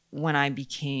when I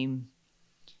became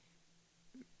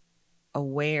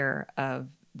aware of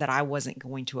that I wasn't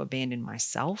going to abandon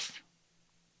myself,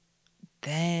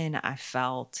 then I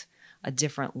felt a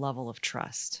different level of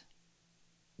trust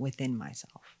within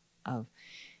myself of,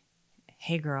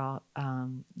 hey girl,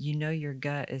 your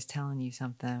gut is telling you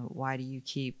something. Why do you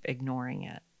keep ignoring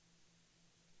it?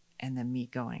 And then me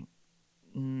going,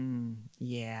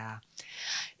 yeah,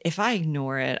 if I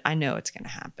ignore it, I know it's going to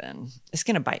happen. It's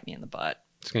going to bite me in the butt.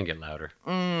 It's going to get louder.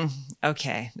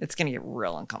 Okay. It's going to get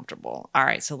real uncomfortable. All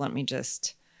right. So let me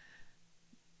just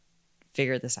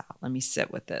figure this out. Let me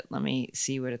sit with it. Let me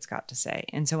see what it's got to say.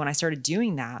 And so when I started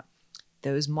doing that,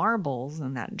 those marbles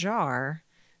in that jar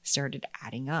started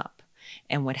adding up.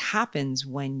 And what happens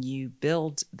when you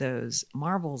build those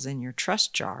marbles in your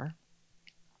trust jar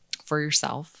for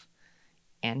yourself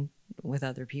and with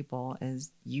other people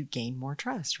is you gain more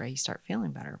trust, right? You start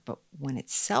feeling better. But when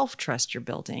it's self-trust you're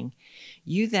building,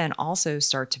 you then also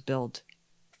start to build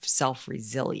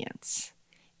self-resilience.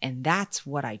 And that's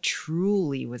what I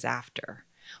truly was after,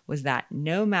 was that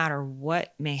no matter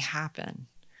what may happen,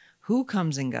 who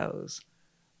comes and goes,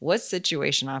 what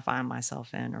situation I find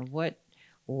myself in, or what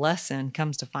lesson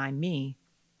comes to find me,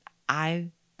 I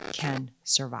can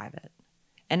survive it.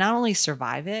 And not only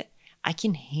survive it, I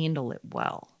can handle it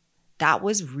well. That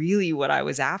was really what I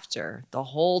was after the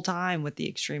whole time with the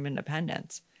extreme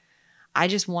independence. I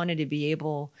just wanted to be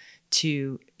able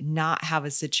to not have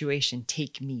a situation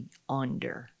take me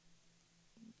under,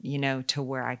 to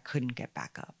where I couldn't get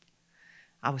back up.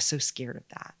 I was so scared of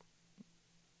that.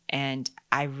 And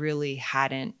I really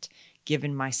hadn't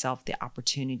given myself the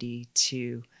opportunity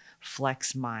to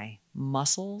flex my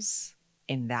muscles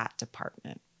in that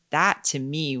department. That to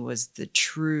me was the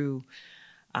true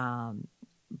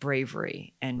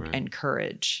bravery and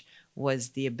courage, was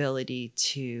the ability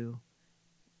to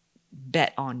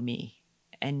bet on me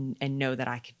and know that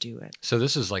I could do it. So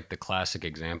this is like the classic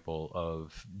example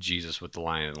of Jesus with the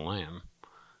lion and the lamb.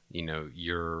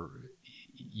 You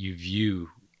view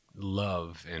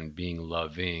love and being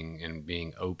loving and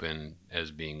being open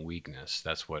as being weakness.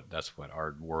 That's what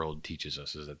our world teaches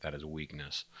us, is that is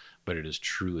weakness, but it is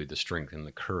truly the strength and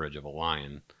the courage of a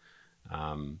lion.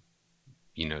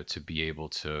 To be able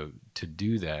to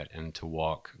do that and to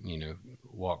walk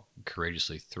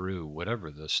courageously through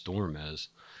whatever the storm is.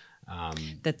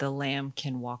 That the lamb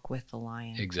can walk with the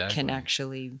lion. Exactly. Can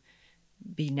actually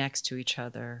be next to each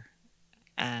other,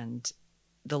 and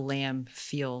the lamb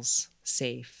feels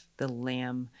safe. The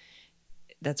lamb,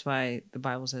 that's why the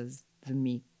Bible says the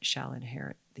meek shall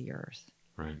inherit the earth.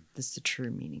 Right. That's the true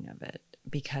meaning of it,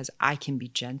 because I can be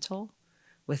gentle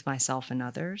with myself and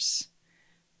others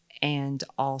and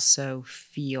also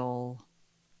feel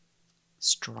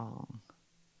strong.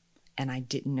 And I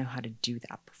didn't know how to do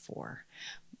that before.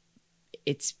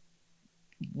 It's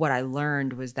what I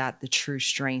learned was that the true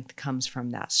strength comes from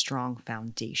that strong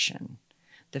foundation,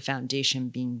 the foundation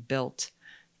being built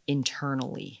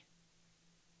internally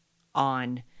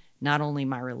on not only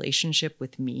my relationship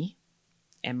with me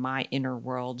and my inner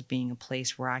world being a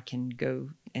place where I can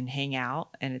go and hang out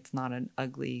and it's not an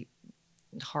ugly,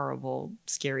 horrible,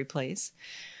 scary place,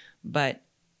 but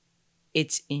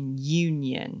it's in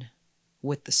union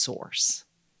with the source.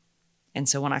 And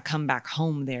so when I come back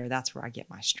home there, that's where I get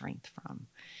my strength from.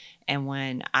 And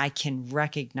when I can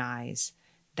recognize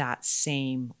that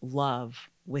same love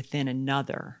within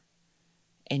another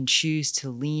and choose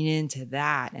to lean into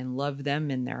that and love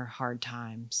them in their hard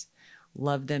times,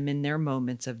 love them in their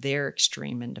moments of their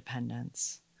extreme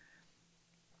independence,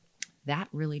 that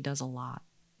really does a lot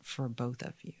for both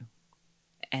of you.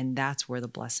 And that's where the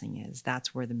blessing is.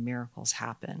 That's where the miracles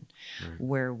happen,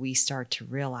 where we start to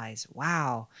realize,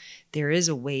 wow, there is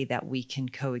a way that we can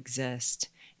coexist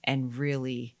and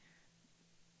really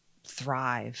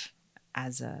thrive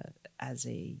as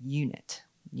a unit,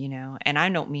 you know? And I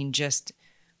don't mean just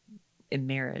in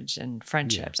marriage and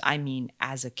friendships. I mean,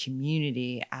 as a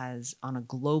community, as on a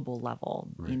global level,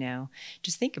 you know,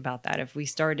 just think about that. If we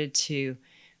started to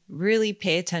really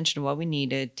pay attention to what we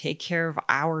needed, take care of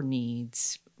our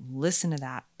needs, listen to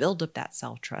that, build up that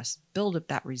self-trust, build up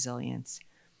that resilience,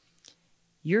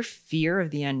 your fear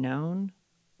of the unknown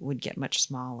would get much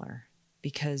smaller,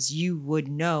 because you would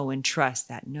know and trust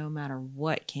that no matter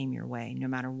what came your way, no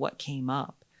matter what came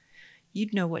up,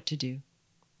 you'd know what to do.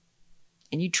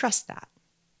 And you trust that.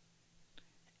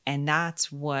 And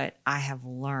that's what I have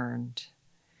learned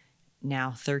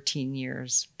now 13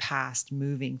 years past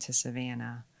moving to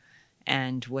Savannah.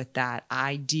 And with that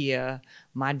idea,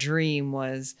 my dream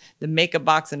was the makeup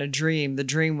box in a dream. The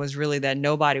dream was really that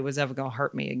nobody was ever going to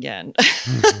hurt me again.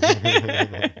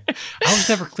 I was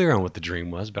never clear on what the dream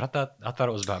was, but I thought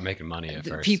it was about making money at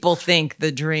first. People think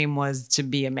the dream was to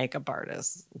be a makeup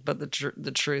artist, but the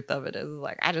truth of it is,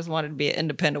 like, I just wanted to be an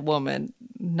independent woman,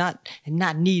 not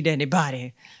need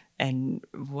anybody. And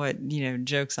what, you know,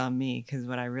 joke's on me, because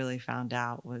what I really found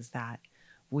out was that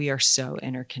we are so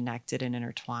interconnected and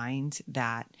intertwined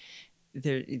that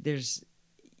there's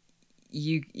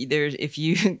if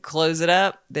you close it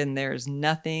up, then there's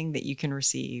nothing that you can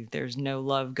receive. There's no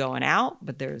love going out,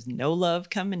 but there's no love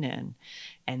coming in.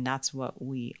 And that's what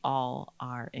we all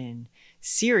are in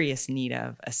serious need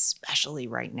of, especially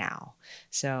right now.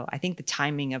 So I think the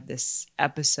timing of this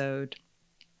episode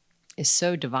is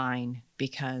so divine,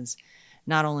 because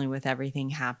not only with everything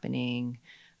happening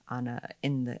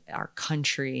in our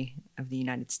country of the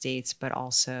United States, but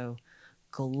also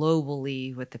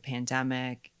globally with the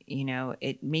pandemic, you know,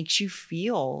 it makes you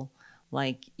feel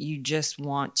like you just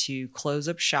want to close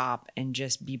up shop and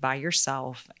just be by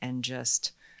yourself and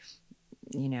just,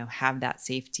 you know, have that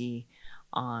safety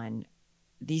on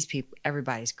these people.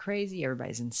 Everybody's crazy.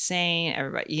 Everybody's insane.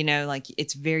 Everybody, you know, like,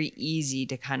 it's very easy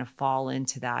to kind of fall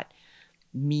into that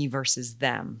me versus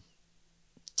them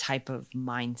type of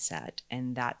mindset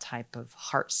and that type of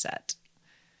heart set.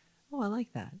 Oh, I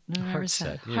like that. Heart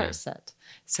set. Heart set.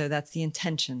 So that's the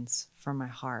intentions for my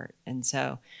heart. And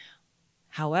so,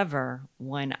 however,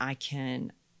 when I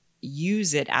can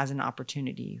use it as an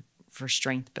opportunity for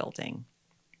strength building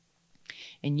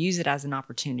and use it as an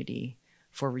opportunity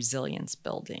for resilience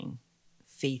building,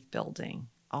 faith building,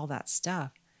 all that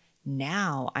stuff,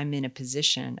 now I'm in a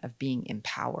position of being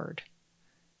empowered.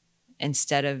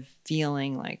 Instead of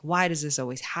feeling like, why does this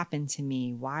always happen to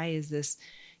me? Why is this,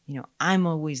 you know, I'm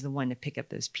always the one to pick up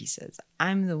those pieces.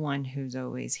 I'm the one who's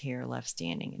always here left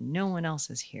standing and no one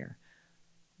else is here.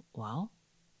 Well,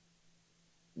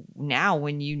 now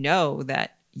when you know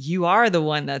that you are the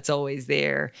one that's always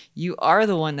there, you are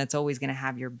the one that's always going to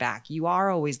have your back, you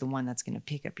are always the one that's going to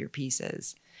pick up your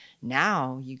pieces.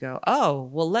 Now you go, oh,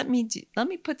 well, let me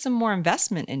put some more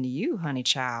investment into you, honey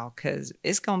child, because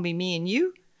it's going to be me and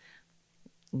you.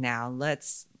 Now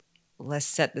let's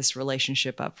set this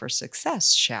relationship up for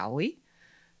success, shall we?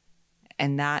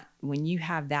 And that, when you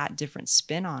have that different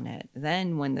spin on it,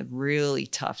 then when the really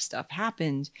tough stuff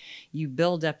happens, you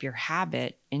build up your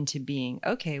habit into being,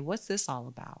 okay, what's this all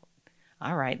about?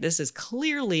 All right, this is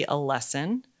clearly a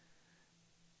lesson.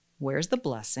 Where's the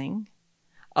blessing?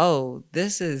 Oh,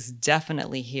 this is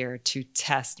definitely here to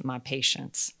test my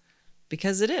patience,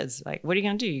 because it is. Like, what are you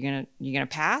going to do? You're going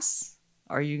to pass?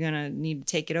 Or are you going to need to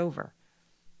take it over?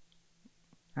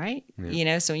 Right? Yeah. You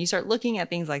know, so when you start looking at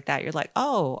things like that, you're like,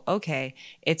 oh, okay,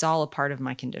 it's all a part of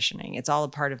my conditioning. It's all a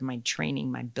part of my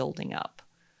training, my building up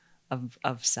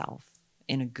of self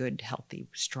in a good, healthy,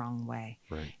 strong way.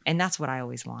 Right. And that's what I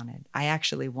always wanted. I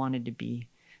actually wanted to be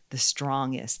the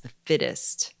strongest, the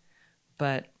fittest,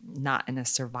 but not in a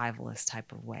survivalist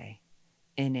type of way,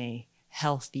 in a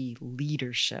healthy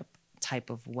leadership type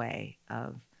of way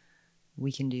of,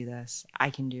 we can do this. I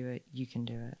can do it. You can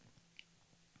do it.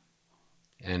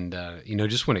 And, you know,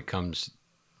 just when it comes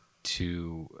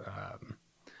to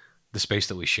the space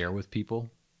that we share with people,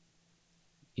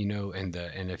 you know, and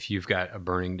if you've got a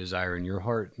burning desire in your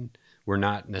heart, we're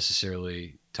not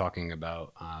necessarily talking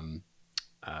about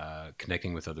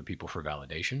connecting with other people for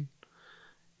validation.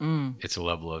 It's a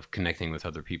level of connecting with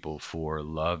other people for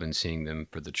love and seeing them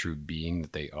for the true being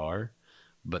that they are.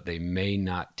 But they may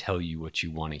not tell you what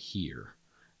you want to hear.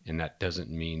 And that doesn't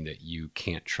mean that you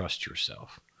can't trust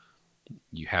yourself.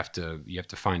 You have to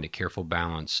find a careful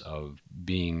balance of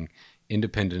being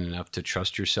independent enough to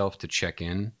trust yourself, to check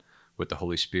in with the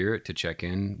Holy Spirit, to check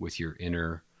in with your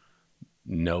inner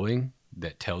knowing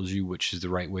that tells you which is the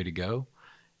right way to go,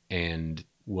 and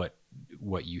what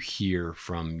you hear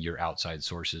from your outside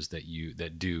sources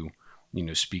that do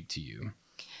speak to you.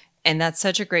 And that's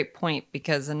such a great point,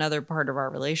 because another part of our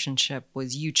relationship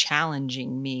was you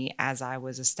challenging me as I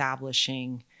was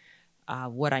establishing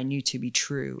what I knew to be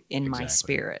true in my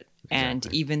spirit. And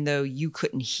even though you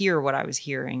couldn't hear what I was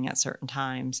hearing at certain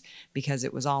times because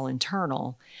it was all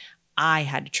internal, I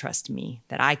had to trust me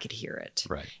that I could hear it.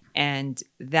 Right. And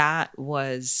that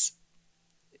was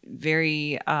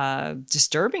very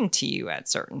disturbing to you at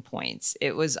certain points.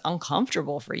 It was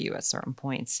uncomfortable for you at certain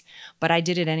points, but I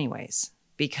did it anyways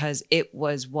because it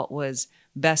was what was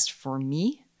best for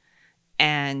me.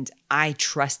 And I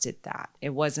trusted that. It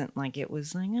wasn't like, it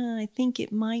was like, I think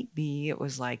it might be. It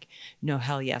was like, no,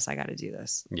 hell yes, I got to do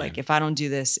this. Yeah. Like, if I don't do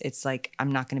this, it's like,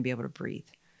 I'm not going to be able to breathe.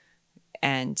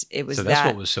 And it was that's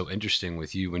what was so interesting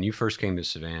with you. When you first came to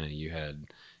Savannah, you had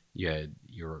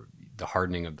the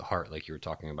hardening of the heart, like you were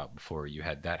talking about before. You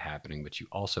had that happening, but you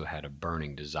also had a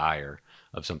burning desire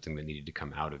of something that needed to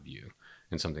come out of you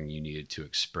and something you needed to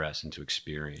express and to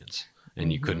experience.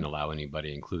 And you couldn't allow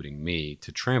anybody, including me,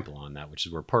 to trample on that, which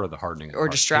is where part of the hardening of the or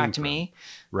heart distract me,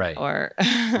 right? Or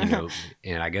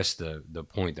and I guess the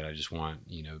point that I just want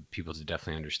people to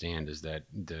definitely understand is that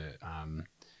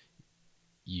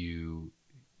you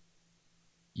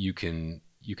can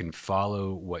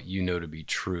follow what you know to be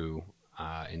true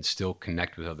and still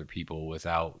connect with other people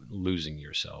without losing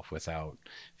yourself, without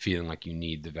feeling like you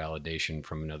need the validation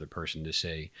from another person to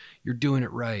say you're doing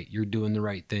it right, you're doing the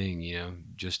right thing.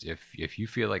 Just if you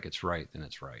feel like it's right, then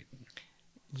it's right.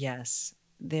 Yes,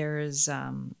 there's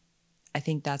I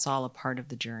think that's all a part of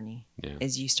the journey. Yeah.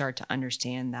 Is you start to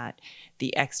understand that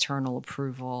the external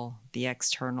approval, the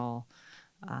external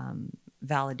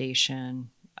validation,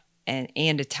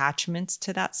 and attachments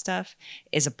to that stuff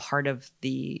is a part of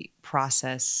the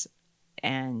process,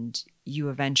 and you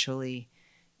eventually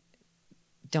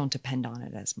don't depend on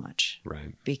it as much.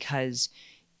 Right. Because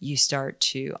you start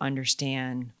to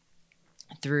understand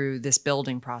through this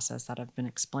building process that I've been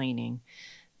explaining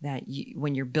that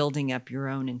when you're building up your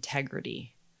own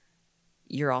integrity,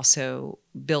 you're also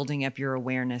building up your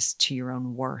awareness to your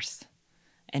own worth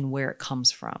and where it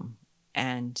comes from.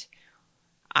 And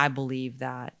I believe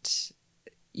that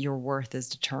your worth is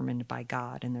determined by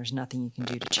God, and there's nothing you can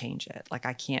do to change it. Like,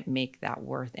 I can't make that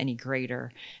worth any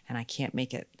greater, and I can't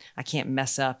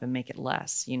mess up and make it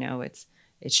less.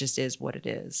 It just is what it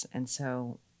is. And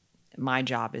so my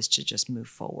job is to just move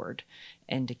forward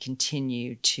and to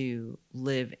continue to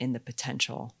live in the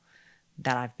potential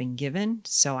that I've been given,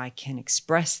 so I can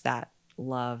express that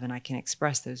love, and I can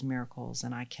express those miracles,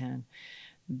 and I can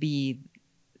be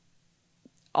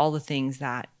all the things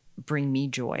that bring me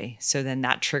joy. So then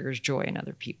that triggers joy in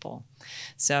other people.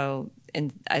 So,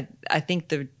 and I think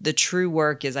the true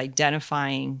work is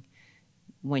identifying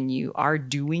when you are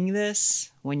doing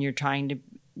this, when you're trying to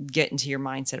get into your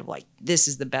mindset of like, this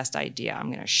is the best idea. I'm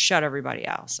going to shut everybody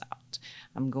else out.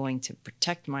 I'm going to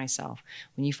protect myself.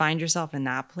 When you find yourself in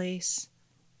that place,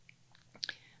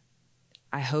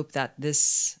 I hope that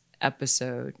this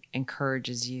episode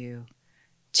encourages you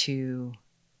to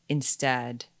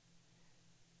instead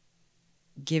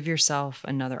give yourself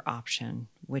another option,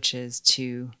 which is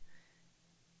to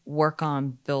work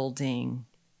on building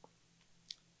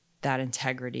that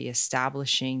integrity,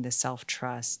 establishing the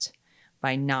self-trust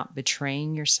by not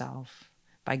betraying yourself,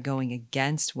 by going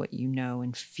against what you know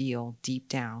and feel deep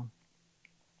down.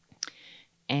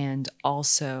 And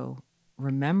also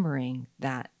remembering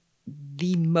that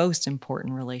the most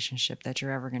important relationship that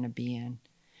you're ever going to be in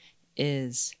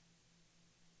is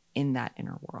in that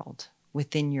inner world,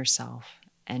 within yourself,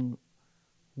 and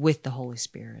with the Holy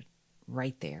Spirit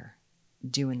right there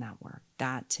doing that work.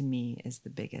 That to me is the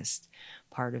biggest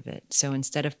part of it. So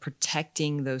instead of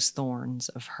protecting those thorns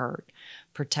of hurt,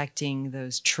 protecting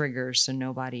those triggers so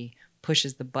nobody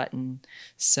pushes the button,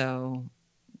 so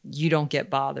you don't get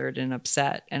bothered and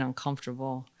upset and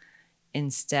uncomfortable,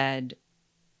 instead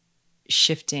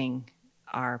shifting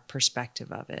our perspective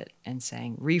of it and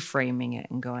saying, reframing it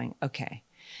and going, okay,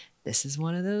 this is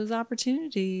one of those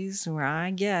opportunities where I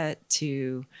get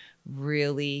to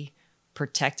really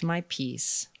protect my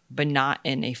peace, but not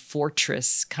in a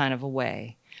fortress kind of a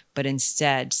way, but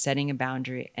instead setting a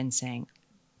boundary and saying,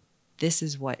 this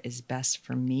is what is best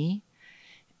for me.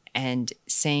 And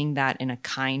saying that in a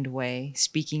kind way,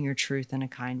 speaking your truth in a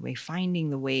kind way, finding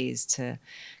the ways to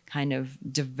kind of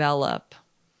develop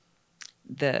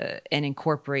and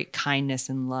incorporate kindness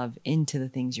and love into the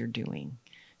things you're doing,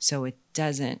 so it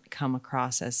doesn't come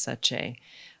across as such a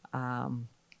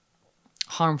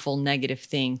harmful, negative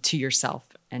thing to yourself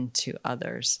and to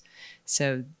others.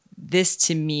 So this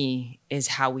to me is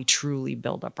how we truly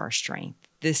build up our strength.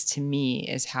 This to me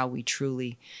is how we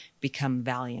truly become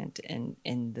valiant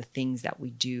in the things that we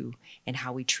do and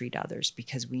how we treat others,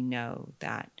 because we know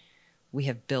that we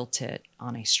have built it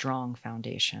on a strong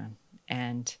foundation.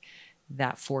 And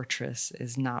that fortress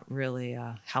is not really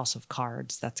a house of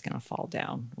cards that's going to fall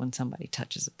down when somebody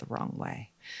touches it the wrong way.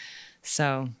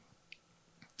 So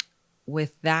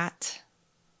with that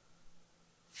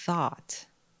thought,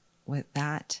 with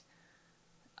that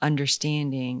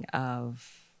understanding of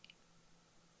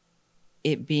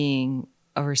it being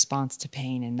a response to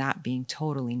pain and that being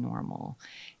totally normal,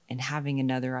 and having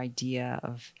another idea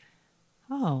of,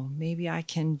 oh, maybe I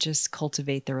can just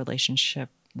cultivate the relationship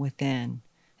within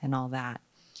and all that.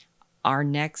 Our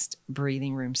next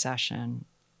breathing room session,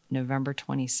 November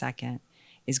 22nd,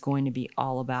 is going to be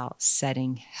all about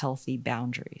setting healthy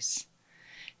boundaries.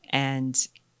 And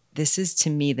this is, to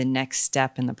me, the next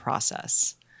step in the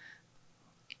process.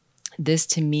 This,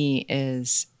 to me,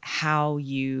 is how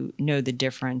you know the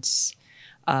difference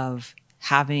of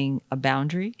having a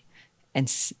boundary and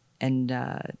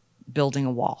building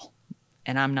a wall.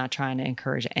 And I'm not trying to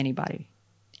encourage anybody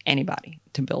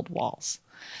to build walls.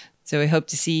 So we hope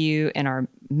to see you in our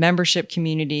membership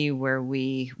community, where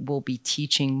we will be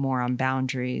teaching more on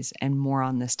boundaries and more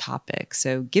on this topic.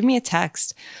 So give me a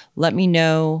text. Let me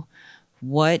know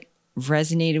what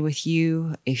resonated with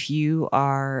you. If you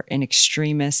are an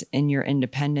extremist in your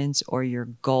independence or your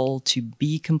goal to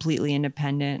be completely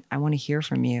independent, I want to hear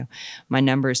from you. My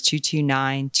number is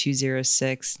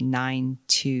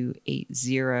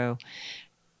 229-206-9280.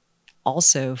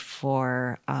 Also,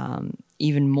 for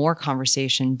even more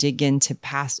conversation, dig into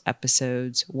past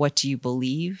episodes. What do you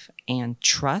believe and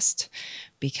trust?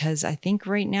 Because I think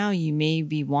right now you may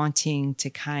be wanting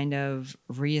to kind of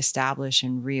reestablish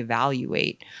and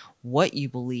reevaluate what you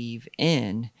believe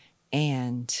in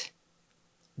and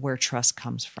where trust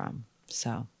comes from.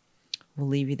 So we'll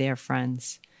leave you there,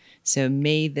 friends. So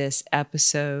may this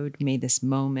episode, may this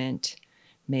moment,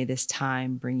 may this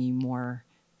time bring you more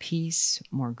peace,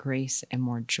 more grace, and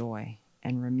more joy.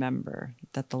 And remember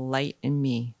that the light in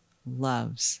me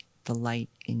loves the light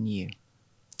in you.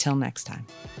 Till next time.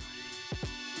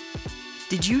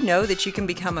 Did you know that you can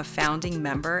become a founding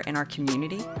member in our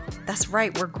community? That's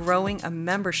right, we're growing a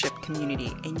membership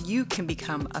community, and you can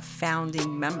become a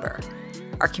founding member.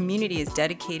 Our community is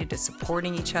dedicated to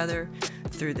supporting each other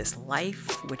through this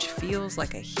life, which feels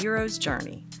like a hero's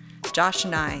journey. Josh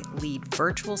and I lead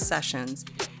virtual sessions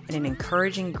in an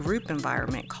encouraging group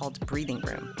environment called Breathing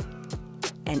Room.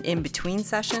 And in between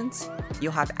sessions,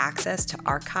 you'll have access to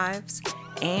archives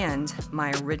and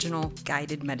my original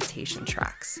guided meditation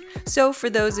tracks. So for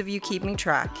those of you keeping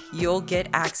track, you'll get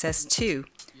access to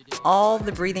all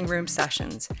the Breathing Room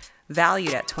sessions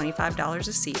valued at $25 a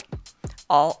seat,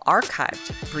 all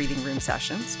archived Breathing Room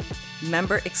sessions,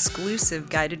 member exclusive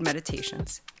guided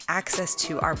meditations, access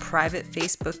to our private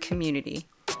Facebook community,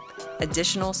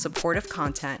 additional supportive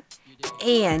content,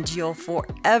 and you'll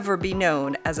forever be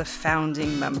known as a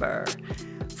founding member.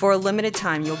 For a limited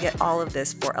time, you'll get all of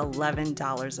this for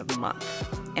 $11 a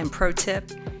month. And pro tip,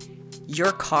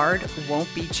 your card won't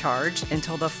be charged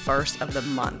until the first of the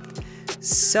month.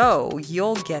 So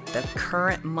you'll get the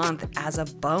current month as a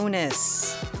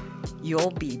bonus.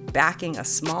 You'll be backing a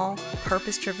small,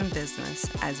 purpose-driven business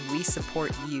as we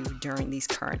support you during these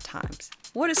current times.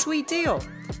 What a sweet deal.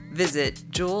 Visit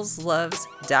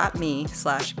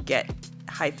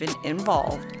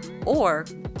julesloves.me/get-involved or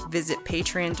visit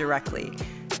Patreon directly,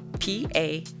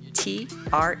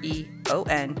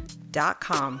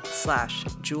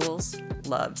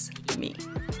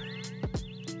 patreon.com/juleslovesme.